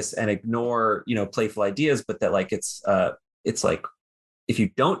focus and ignore playful ideas, but that like it's like, if you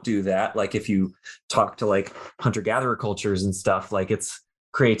don't do that, like if you talk to like hunter-gatherer cultures and stuff, like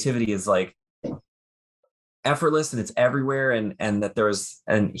creativity is like effortless and it's everywhere. And that there's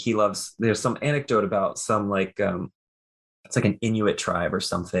some anecdote about some like, it's like an Inuit tribe or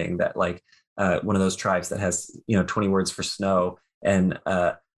something that like one of those tribes that has, 20 words for snow. And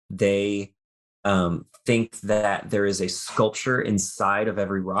they think that there is a sculpture inside of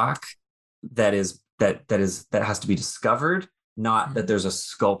every rock that has to be discovered. Not that there's a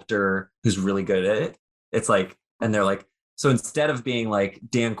sculptor who's really good at it. It's like, and they're like, so instead of being like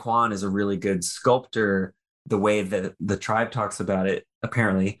Dan Kwan is a really good sculptor, the way that the tribe talks about it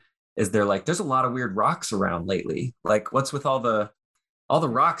apparently is they're like, there's a lot of weird rocks around lately. Like what's with all the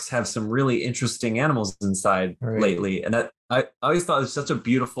rocks have some really interesting animals inside lately. And that I always thought it was such a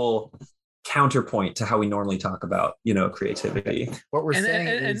beautiful counterpoint to how we normally talk about creativity. What we're saying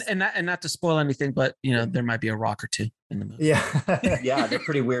is, and not to spoil anything, but there might be a rock or two in the movie. Yeah they're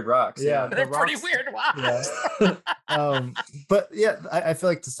pretty weird rocks. They're pretty weird rocks. But yeah, I feel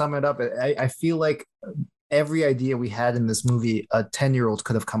like to sum it up, I feel like every idea we had in this movie, a 10-year-old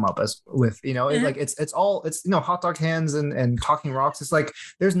could have come up with like it's hot dog hands and talking rocks. It's like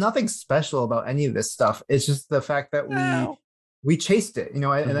there's nothing special about any of this stuff. It's just the fact that we chased it, and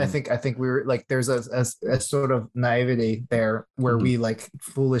I think we were like, there's a sort of naivety there where we like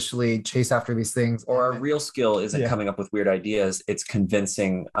foolishly chase after these things. Or our real skill isn't coming up with weird ideas. It's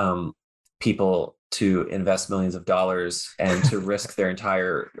convincing people to invest millions of dollars and to risk their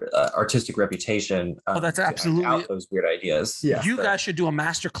entire artistic reputation. That's absolutely out those weird ideas. Yeah. You guys should do a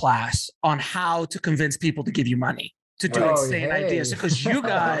master class on how to convince people to give you money to do insane ideas, because you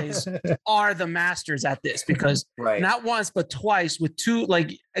guys are the masters at this, because not once but twice with two,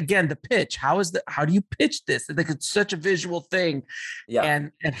 like again, the pitch, how do you pitch this? I think it's such a visual thing.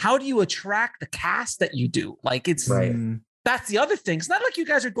 And how do you attract the cast that you do? Like that's the other thing. It's not like you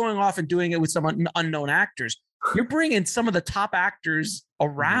guys are going off and doing it with some unknown actors. You're bringing some of the top actors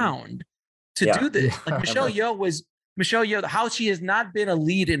around to do this. Like Michelle Yeoh, how she has not been a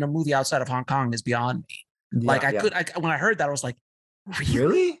lead in a movie outside of Hong Kong is beyond me. When I heard that, I was like,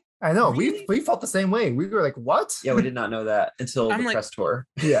 really? I know. We felt the same way. We were like, what? Yeah, we did not know that until the press tour.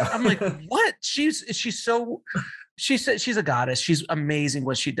 Yeah. I'm like, what? She's a goddess. She's amazing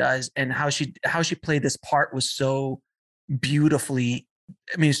what she does, and how she played this part was so beautifully.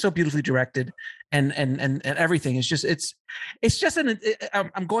 I mean, so beautifully directed, and everything is just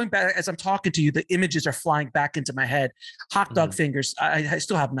I'm going back as I'm talking to you. The images are flying back into my head. Hot dog fingers. I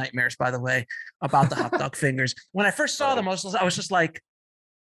still have nightmares, by the way, about the hot dog fingers. When I first saw them, I was just like,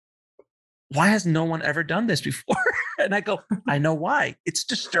 why has no one ever done this before? And I go, I know why. It's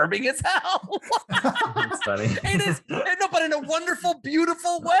disturbing as hell. It's funny. It is, no, but in a wonderful,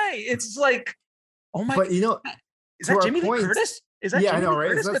 beautiful way. It's like, oh my! But you know, is that Jamie Lee Curtis? Is that yeah, Jamie I know, Lee right?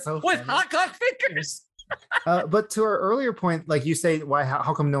 Curtis That's so with funny. hot cock fingers? But to our earlier point, like you say, why?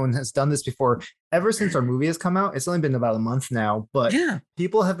 How come no one has done this before? Ever since our movie has come out, it's only been about a month now, but yeah,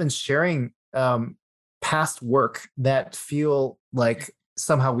 people have been sharing past work that feel like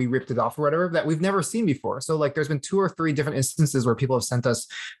somehow we ripped it off or whatever that we've never seen before. So like there's been 2 or 3 different instances where people have sent us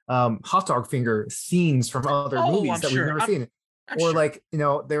hot dog finger scenes from other movies that we've never seen. Or like, you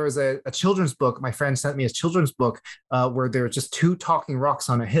know, there was a children's book. My friend sent me a children's book where there were just 2 talking rocks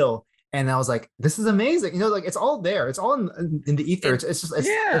on a hill. And I was like, this is amazing. You know, like it's all there. It's all in the ether.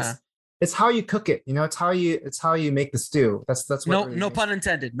 It's how you cook it. You know, it's how you make the stew. That's what no pun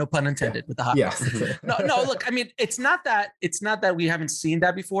intended. No pun intended with the hot. Yes. No. Look, I mean, it's not that we haven't seen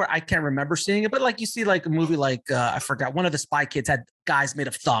that before. I can't remember seeing it, but like you see, like a movie like I forgot. One of the Spy Kids had guys made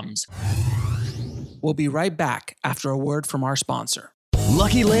of thumbs. We'll be right back after a word from our sponsor.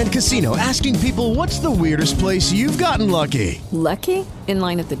 Lucky Land Casino, asking people, what's the weirdest place you've gotten lucky? Lucky? In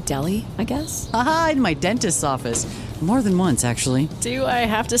line at the deli, I guess? Aha, in my dentist's office. More than once, actually. Do I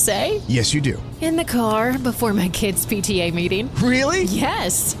have to say? Yes, you do. In the car before my kids' PTA meeting. Really?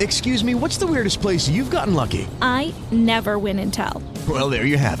 Yes. Excuse me, what's the weirdest place you've gotten lucky? I never win and tell. Well, there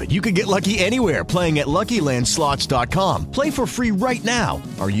you have it. You can get lucky anywhere, playing at LuckyLandSlots.com. Play for free right now.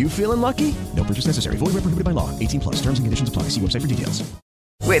 Are you feeling lucky? No purchase necessary. Void where prohibited by law. 18+. Terms and conditions apply. See website for details.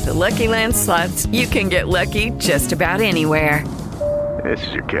 With the Lucky Land Slots, you can get lucky just about anywhere. This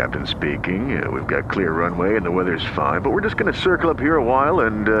is your captain speaking. We've got clear runway and the weather's fine, but we're just going to circle up here a while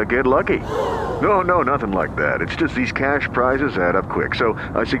and get lucky. No, nothing like that. It's just these cash prizes add up quick. So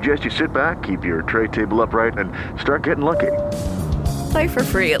I suggest you sit back, keep your tray table upright, and start getting lucky. Play for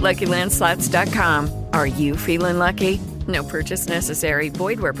free at LuckyLandSlots.com. Are you feeling lucky? No purchase necessary.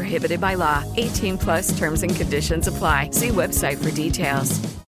 Void where prohibited by law. 18+ terms and conditions apply. See website for details.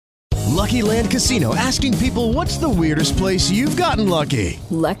 Lucky Land Casino, asking people, what's the weirdest place you've gotten lucky?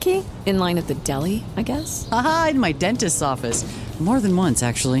 Lucky? In line at the deli, I guess? Aha, in my dentist's office. More than once,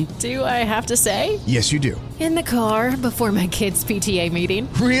 actually. Do I have to say? Yes, you do. In the car before my kids' PTA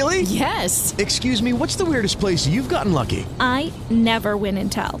meeting. Really? Yes. Excuse me, what's the weirdest place you've gotten lucky? I never win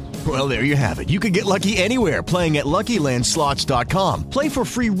and tell. Well, there you have it. You can get lucky anywhere, playing at LuckyLandSlots.com. Play for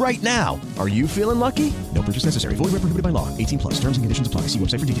free right now. Are you feeling lucky? No purchase necessary. Void where prohibited by law. 18+. Terms and conditions apply. See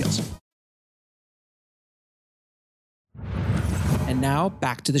website for details. And now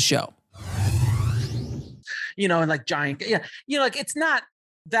back to the show. You know, and like giant, yeah, you know, like it's not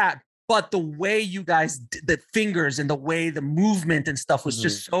that, but the way you guys did the fingers and the way the movement and stuff was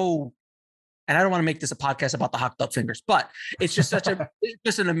just so. And I don't want to make this a podcast about the hot dog fingers, but it's just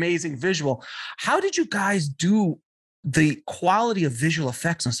just an amazing visual. How did you guys do the quality of visual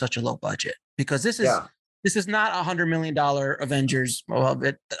effects on such a low budget? Because this is not $100 million Avengers. Well,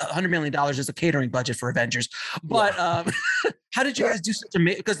 $100 million is a catering budget for Avengers. But how did you guys do such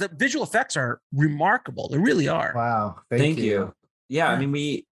amazing? Because the visual effects are remarkable. They really are. Wow. Thank you. Yeah, I mean,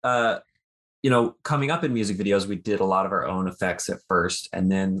 we, coming up in music videos, we did a lot of our own effects at first. And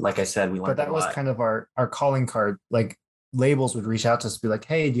then, like I said, we learned But that was kind of our calling card. Like labels would reach out to us and be like,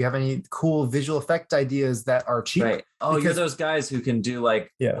 hey, do you have any cool visual effect ideas that are cheap? Right. Oh, you're those guys who can do like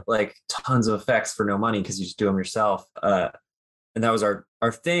tons of effects for no money because you just do them yourself. And that was our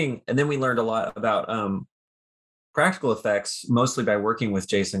thing. And then we learned a lot about practical effects, mostly by working with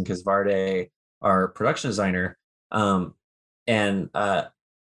Jason Kazvarde, our production designer, and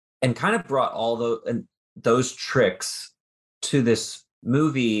kind of brought all those tricks to this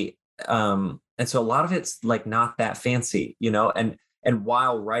movie. And so a lot of it's like not that fancy, you know, and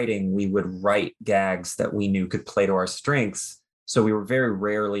while writing, we would write gags that we knew could play to our strengths. So we were very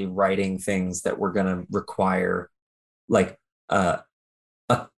rarely writing things that were going to require like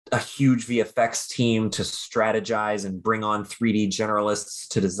a huge VFX team to strategize and bring on 3D generalists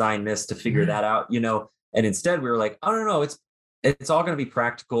to design this, to figure that out, you know. And instead we were like, oh, no, it's all going to be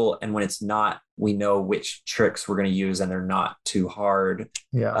practical. And when it's not, we know which tricks we're going to use and they're not too hard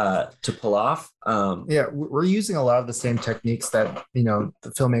to pull off. We're using a lot of the same techniques that, you know, the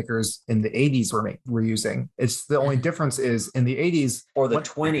filmmakers in the 80s were using. It's the only difference is in the 80s or the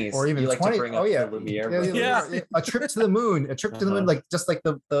 20s or even you like 20s. To bring up the Lumiere. A trip to the moon, like just like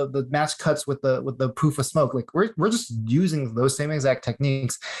the match cuts with the poof of smoke. Like we're just using those same exact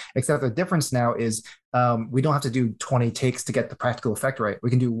techniques, except the difference now is we don't have to do 20 takes to get the practical effect right. We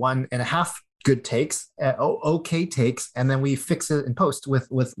can do 1.5 good takes, okay takes, and then we fix it in post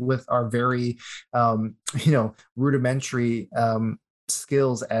with our very rudimentary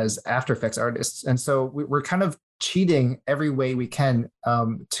skills as After Effects artists, and so we're kind of cheating every way we can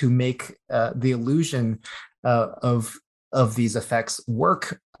to make the illusion of these effects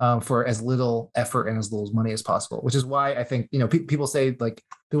work for as little effort and as little money as possible. Which is why I think people say, like,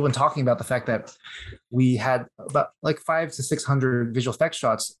 people have been talking about the fact that we had about like 500 to 600 visual effects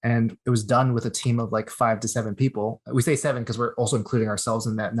shots, and it was done with a team of like 5 to 7 people. We say 7 because we're also including ourselves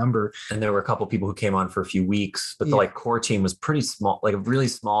in that number. And there were a couple people who came on for a few weeks, but the like core team was pretty small, like a really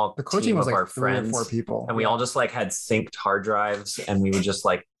small. The core team was of like our 3 friends, or 4 people, and we all just like had synced hard drives, and we would just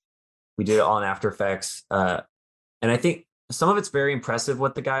like we did it all in After Effects. And I think some of it's very impressive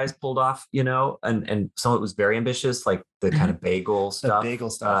what the guys pulled off, and some of it was very ambitious, like the kind of bagel stuff. The bagel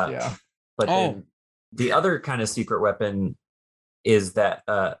stuff, yeah. But then the other kind of secret weapon is that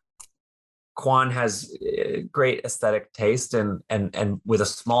Kwan has great aesthetic taste, and with a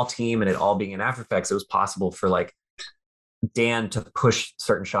small team and it all being in After Effects, it was possible for like Dan to push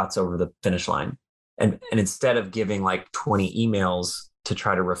certain shots over the finish line, and instead of giving like 20 emails to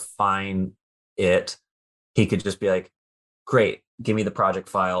try to refine it, he could just be like, great, give me the project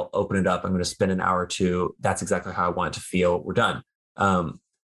file, open it up, I'm going to spend an hour or 2. That's exactly how I want it to feel. We're done.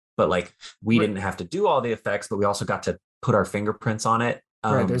 But like we didn't have to do all the effects, but we also got to put our fingerprints on it.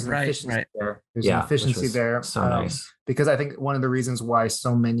 Right, there's an efficiency there. There's an efficiency there. So nice. Because I think one of the reasons why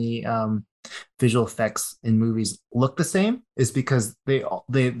so many visual effects in movies look the same is because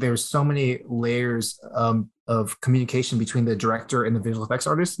there's so many layers of communication between the director and the visual effects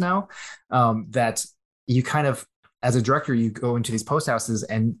artist now, that you kind of, as a director, you go into these post houses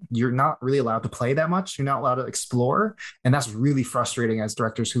and you're not really allowed to play that much. You're not allowed to explore. And that's really frustrating as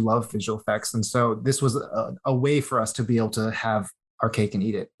directors who love visual effects. And so this was a way for us to be able to have our cake and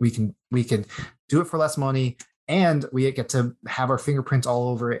eat it. We can do it for less money, and we get to have our fingerprints all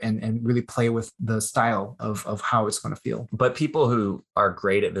over it and really play with the style of how it's going to feel. But people who are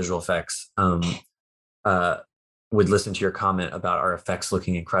great at visual effects would listen to your comment about our effects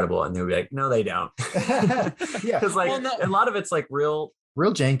looking incredible, and they would be like, no, they don't. Yeah. Because like a lot of it's like real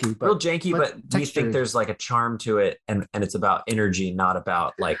janky, but we think there's like a charm to it, and it's about energy, not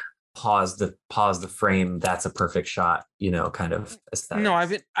about like pause the frame, that's a perfect shot, kind of aesthetic. No,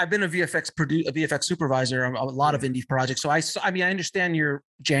 I've been a VFX supervisor on a lot of indie projects. So I mean I understand you're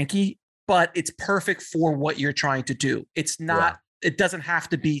janky, but it's perfect for what you're trying to do. It's not it doesn't have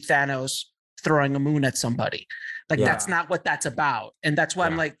to be Thanos throwing a moon at somebody. Like that's not what that's about. And that's why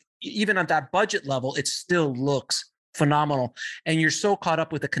I'm like, even at that budget level, it still looks phenomenal. And you're so caught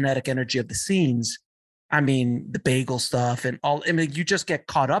up with the kinetic energy of the scenes. I mean, the bagel stuff and all, I mean, you just get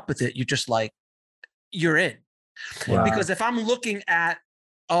caught up with it. You just like, you're in. Wow. Because if I'm looking at,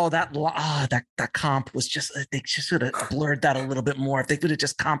 that comp was just, they just should have blurred that a little bit more. If they could have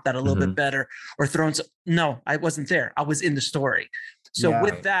just comped that a little bit better or thrown some, no, I wasn't there. I was in the story. So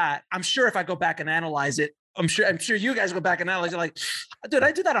with that, I'm sure if I go back and analyze it, I'm sure you guys go back and analyze it like, dude,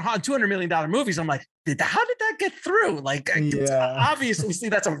 I did that on $200 million movies. I'm like, how did that get through? Like, obviously, see,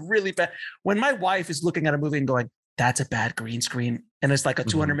 that's a really bad. When my wife is looking at a movie and going, that's a bad green screen, and it's like a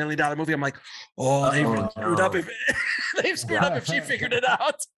 $200 million movie, I'm like, they really screwed up. They've screwed up if she figured it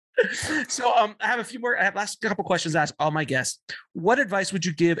out. So I have last couple questions to ask all my guests. What advice would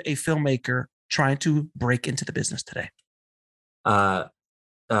you give a filmmaker trying to break into the business today?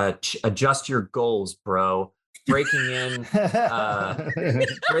 Adjust your goals, bro. Breaking in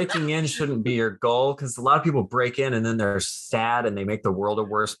shouldn't be your goal, because a lot of people break in and then they're sad and they make the world a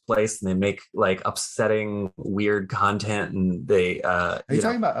worse place and they make like upsetting weird content, and they are you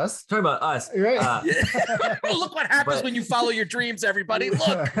talking about us? Talking about us, right? Look what happens when you follow your dreams, everybody.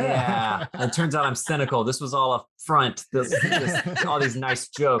 Look. Yeah, it turns out I'm cynical. This was all a front. All these nice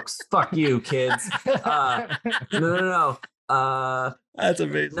jokes. Fuck you, kids. No. That's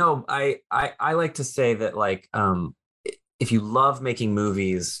amazing. No, I like to say that, like, if you love making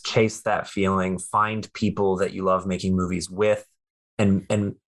movies, chase that feeling, find people that you love making movies with,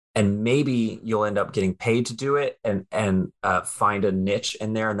 and maybe you'll end up getting paid to do it, and find a niche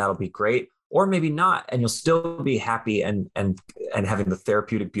in there, and that'll be great. Or maybe not, and you'll still be happy and having the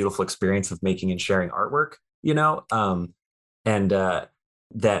therapeutic, beautiful experience of making and sharing artwork,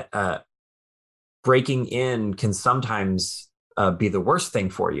 that breaking in can sometimes be the worst thing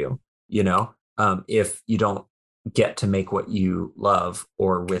for you, if you don't get to make what you love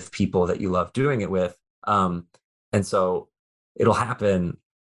or with people that you love doing it with. And so it'll happen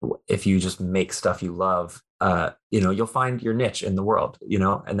if you just make stuff you love. You'll find your niche in the world,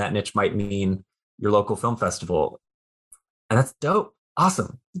 and that niche might mean your local film festival. And that's dope.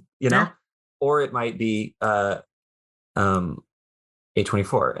 Awesome. Or it might be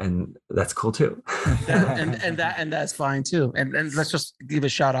A24, and that's cool too. and that's fine too. And let's just give a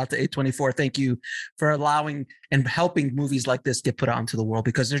shout out to A24. Thank you for allowing and helping movies like this get put out into the world,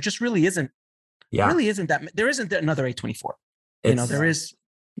 because there just really isn't. There isn't another A24. There is.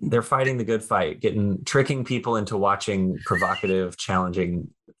 They're fighting the good fight, tricking people into watching provocative, challenging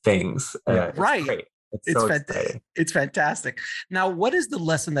things. Right. Great. It's fantastic. Now, what is the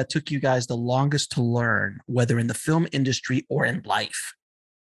lesson that took you guys the longest to learn, whether in the film industry or in life?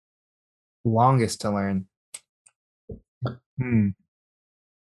 Longest to learn. I'm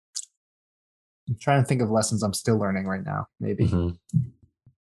trying to think of lessons I'm still learning right now, maybe.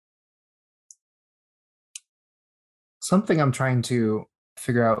 Something I'm trying to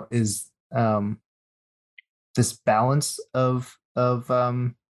figure out is this balance of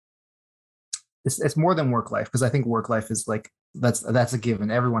it's more than work life, because I think work life is like that's a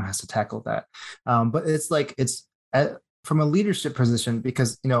given. Everyone has to tackle that. But it's from a leadership position,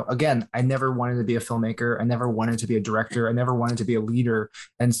 because again, I never wanted to be a filmmaker. I never wanted to be a director. I never wanted to be a leader.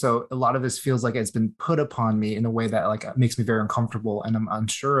 And so a lot of this feels like it's been put upon me in a way that like makes me very uncomfortable and I'm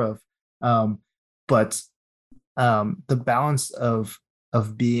unsure of. But the balance of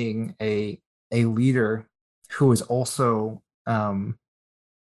being a leader who is also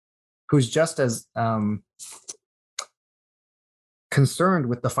who's just as concerned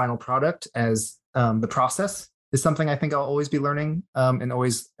with the final product as the process is something I think I'll always be learning and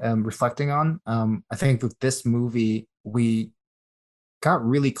always reflecting on. I think with this movie, we got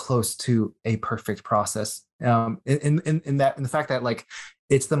really close to a perfect process in the fact that like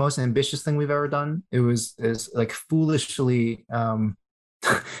it's the most ambitious thing we've ever done. Is like foolishly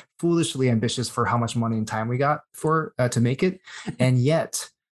ambitious for how much money and time we got for to make it, and yet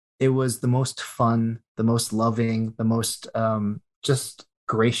it was the most fun, the most loving, the most just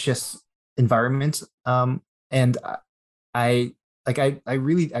gracious environment. And I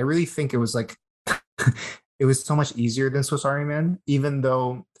really think it was like it was so much easier than Swiss Army Man, even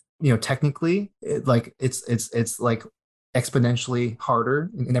though technically it's like exponentially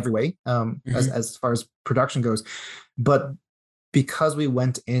harder in every way as far as production goes, but because we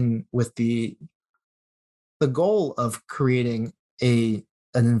went in with the goal of creating an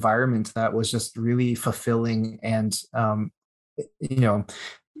environment that was just really fulfilling and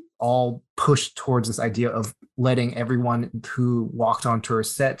all pushed towards this idea of letting everyone who walked onto our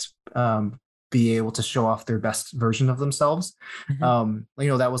set be able to show off their best version of themselves.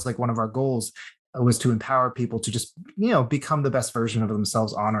 That was like one of our goals, was to empower people to just become the best version of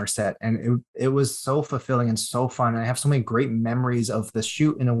themselves on our set. And it was so fulfilling and so fun. And I have so many great memories of the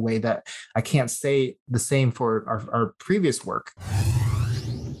shoot in a way that I can't say the same for our previous work.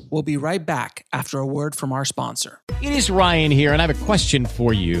 We'll be right back after a word from our sponsor. It is Ryan here, and I have a question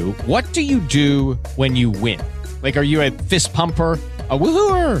for you. What do you do when you win? Like, are you a fist pumper, a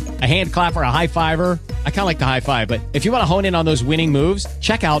woohooer, a hand clapper, a high fiver? I kind of like the high five, but if you want to hone in on those winning moves,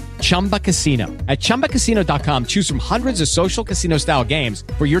 check out Chumba Casino. At ChumbaCasino.com, choose from hundreds of social casino style games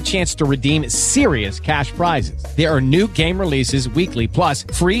for your chance to redeem serious cash prizes. There are new game releases weekly, plus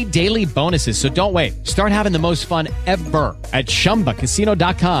free daily bonuses. So don't wait. Start having the most fun ever at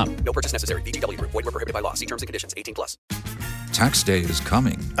ChumbaCasino.com. No purchase necessary. VGW Group. Void where prohibited by law. See terms and conditions. 18+. Tax day is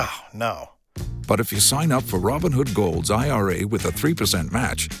coming. Oh, no. But if you sign up for Robinhood Gold's IRA with a 3%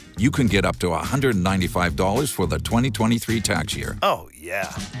 match, you can get up to $195 for the 2023 tax year. Oh, yeah.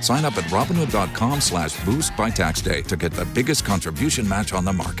 Sign up at Robinhood.com/boost by tax day to get the biggest contribution match on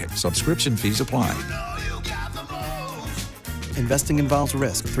the market. Subscription fees apply. Investing involves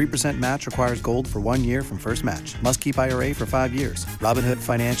risk. 3% match requires gold for 1 year from first match. Must keep IRA for 5 years. Robinhood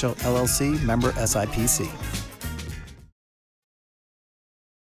Financial, LLC, member SIPC.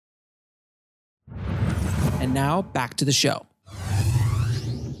 And now back to the show.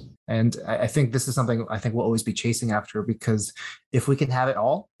 And I think this is something I think we'll always be chasing after, because if we can have it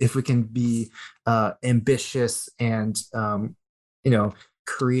all, if we can be ambitious and,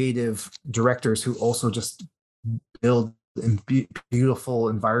 creative directors who also just build beautiful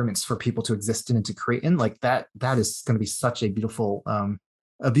environments for people to exist in and to create in, like that is going to be such a beautiful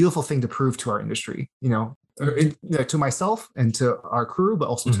thing to prove to our industry, to myself and to our crew, but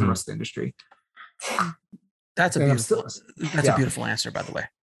also to the rest of the industry. That's a beautiful answer, by the way.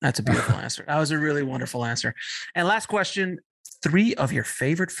 That's a beautiful answer. That was a really wonderful answer. And last question, 3 of your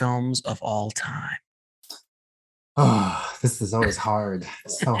favorite films of all time. Oh, this is always hard.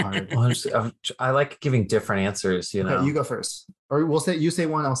 It's so hard. I like giving different answers, Okay, you go first. Or you say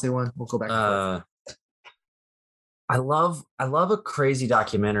one, I'll say one. We'll go back and forth. I love a crazy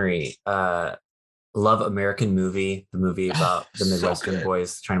documentary love American Movie, the movie about the Midwestern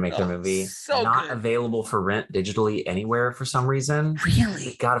boys trying to make their movie. Not available for rent digitally anywhere for some reason. Really?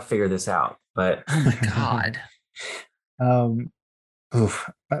 We got to figure this out. But oh my God.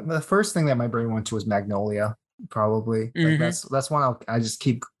 The first thing that my brain went to was Magnolia. Probably like that's one I just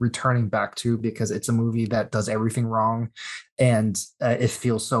keep returning back to because it's a movie that does everything wrong, and it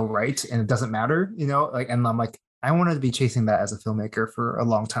feels so right, and it doesn't matter, and I'm like, I wanted to be chasing that as a filmmaker for a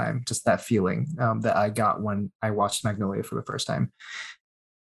long time. Just that feeling that I got when I watched Magnolia for the first time.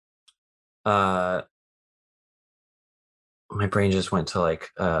 My brain just went to like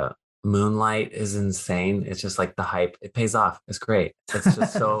Moonlight is insane. It's just like the hype. It pays off. It's great. It's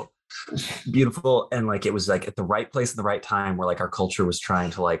just so beautiful, and like it was like at the right place at the right time where like our culture was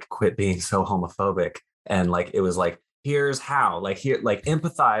trying to like quit being so homophobic, and like it was like, here's how, like here, like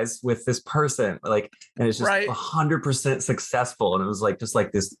empathize with this person, like, and it's just 100% successful, and it was like just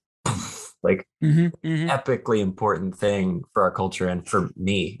like this like epically important thing for our culture and for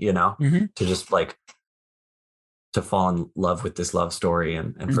me, to just like to fall in love with this love story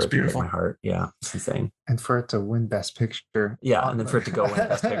and for it to break my heart. Yeah, it's insane. And for it to win Best Picture. Yeah, and then for it to go win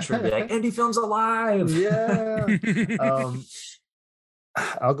Best Picture and be like, indie film's alive. Yeah.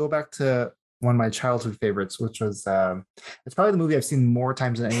 I'll go back to one of my childhood favorites, which was it's probably the movie I've seen more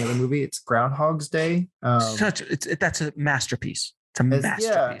times than any other movie. It's Groundhog's Day. That's a masterpiece. It's a masterpiece.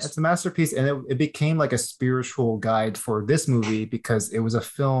 Yeah, it's a masterpiece, and it became like a spiritual guide for this movie because it was a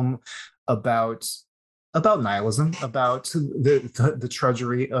film about nihilism, about the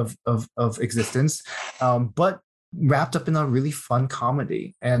tragedy of existence, but wrapped up in a really fun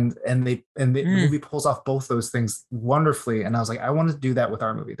comedy, and the movie pulls off both those things wonderfully. And I was like, I want to do that with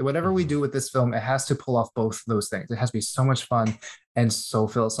our movie. Whatever we do with this film, it has to pull off both those things. It has to be so much fun and so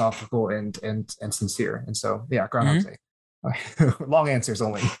philosophical and sincere. And so yeah, Groundhog's Day. Long answers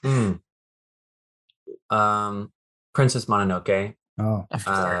only. Princess Mononoke.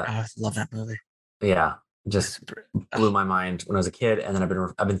 I love that movie. Yeah, just blew my mind when I was a kid, and then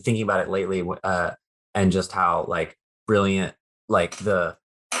I've been thinking about it lately, and just how like brilliant like the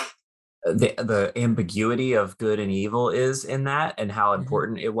ambiguity of good and evil is in that, and how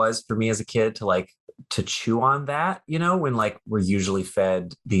important it was for me as a kid to chew on that, when like we're usually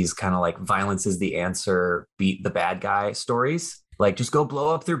fed these kind of like violence is the answer, beat the bad guy stories, like just go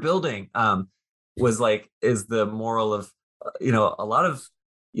blow up their building, is the moral of a lot of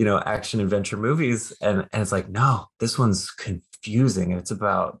action adventure movies, and it's like, no, this one's confusing, and it's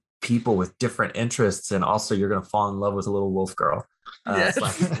about people with different interests, and also you're gonna fall in love with a little wolf girl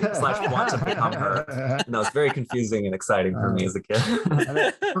slash want to become her. No, it's very confusing and exciting for me as a kid.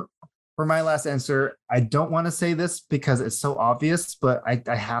 For my last answer, I don't want to say this because it's so obvious, but I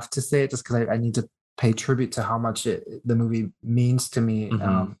have to say it just because I need to pay tribute to how much the movie means to me.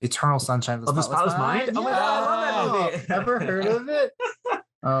 Eternal Sunshine of the Spotless Mind. Oh my God, I love that movie. Ever heard of it?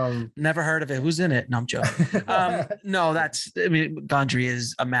 Never heard of it. Who's in it? No, I'm joking. No, Gondry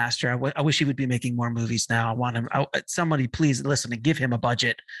is a master. I wish he would be making more movies now. I want him. Somebody please listen and give him a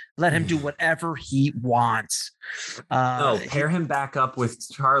budget. Let him do whatever he wants. Pair him back up with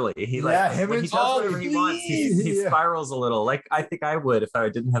Charlie. When he does whatever he wants, he spirals a little. Like I think I would if I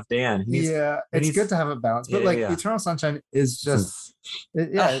didn't have Dan. It's good to have a balance. But Eternal Sunshine is just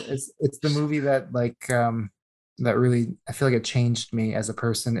it's the movie that that really, I feel like it changed me as a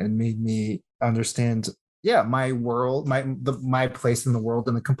person and made me understand, my world, my place in the world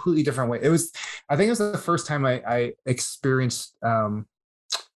in a completely different way. I think it was the first time I experienced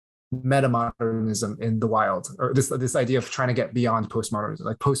metamodernism in the wild, or this idea of trying to get beyond postmodernism,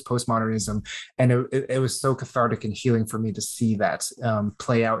 like postmodernism, and it was so cathartic and healing for me to see that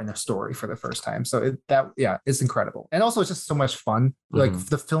play out in a story for the first time. So it's incredible, and also it's just so much fun. Like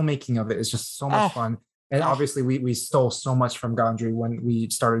the filmmaking of it is just so much fun. And obviously, we stole so much from Gondry when we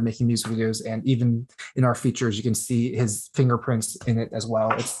started making music videos, and even in our features, you can see his fingerprints in it as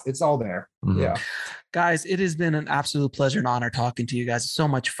well. It's all there. Yeah, guys, it has been an absolute pleasure and honor talking to you guys. So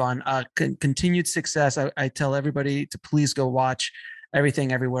much fun. Continued success. I tell everybody to please go watch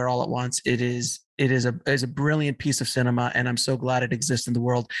Everything Everywhere All at Once. It is a brilliant piece of cinema, and I'm so glad it exists in the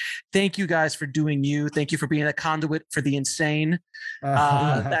world. Thank you guys for doing you. Thank you for being a conduit for the insane,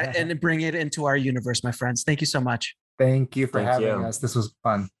 and bring it into our universe, my friends. Thank you so much. Thank you for having us. This was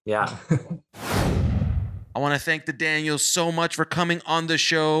fun. Yeah. I want to thank the Daniels so much for coming on the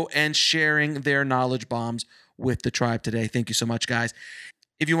show and sharing their knowledge bombs with the tribe today. Thank you so much, guys.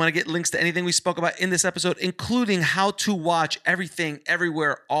 If you want to get links to anything we spoke about in this episode, including how to watch Everything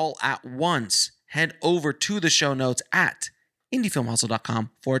Everywhere All at Once, head over to the show notes at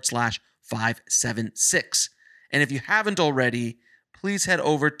indiefilmhustle.com/576. And if you haven't already, please head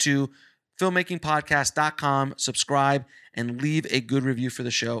over to filmmakingpodcast.com. Subscribe and leave a good review for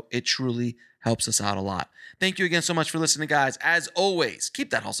the show. It truly helps us out a lot. Thank you again so much for listening, guys. As always, keep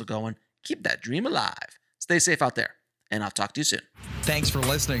that hustle going. Keep that dream alive. Stay safe out there, and I'll talk to you soon. Thanks for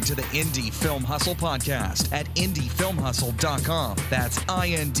listening to the Indie Film Hustle podcast at indiefilmhustle.com. That's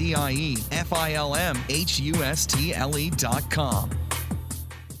INDIEFILMHUSTLE.com.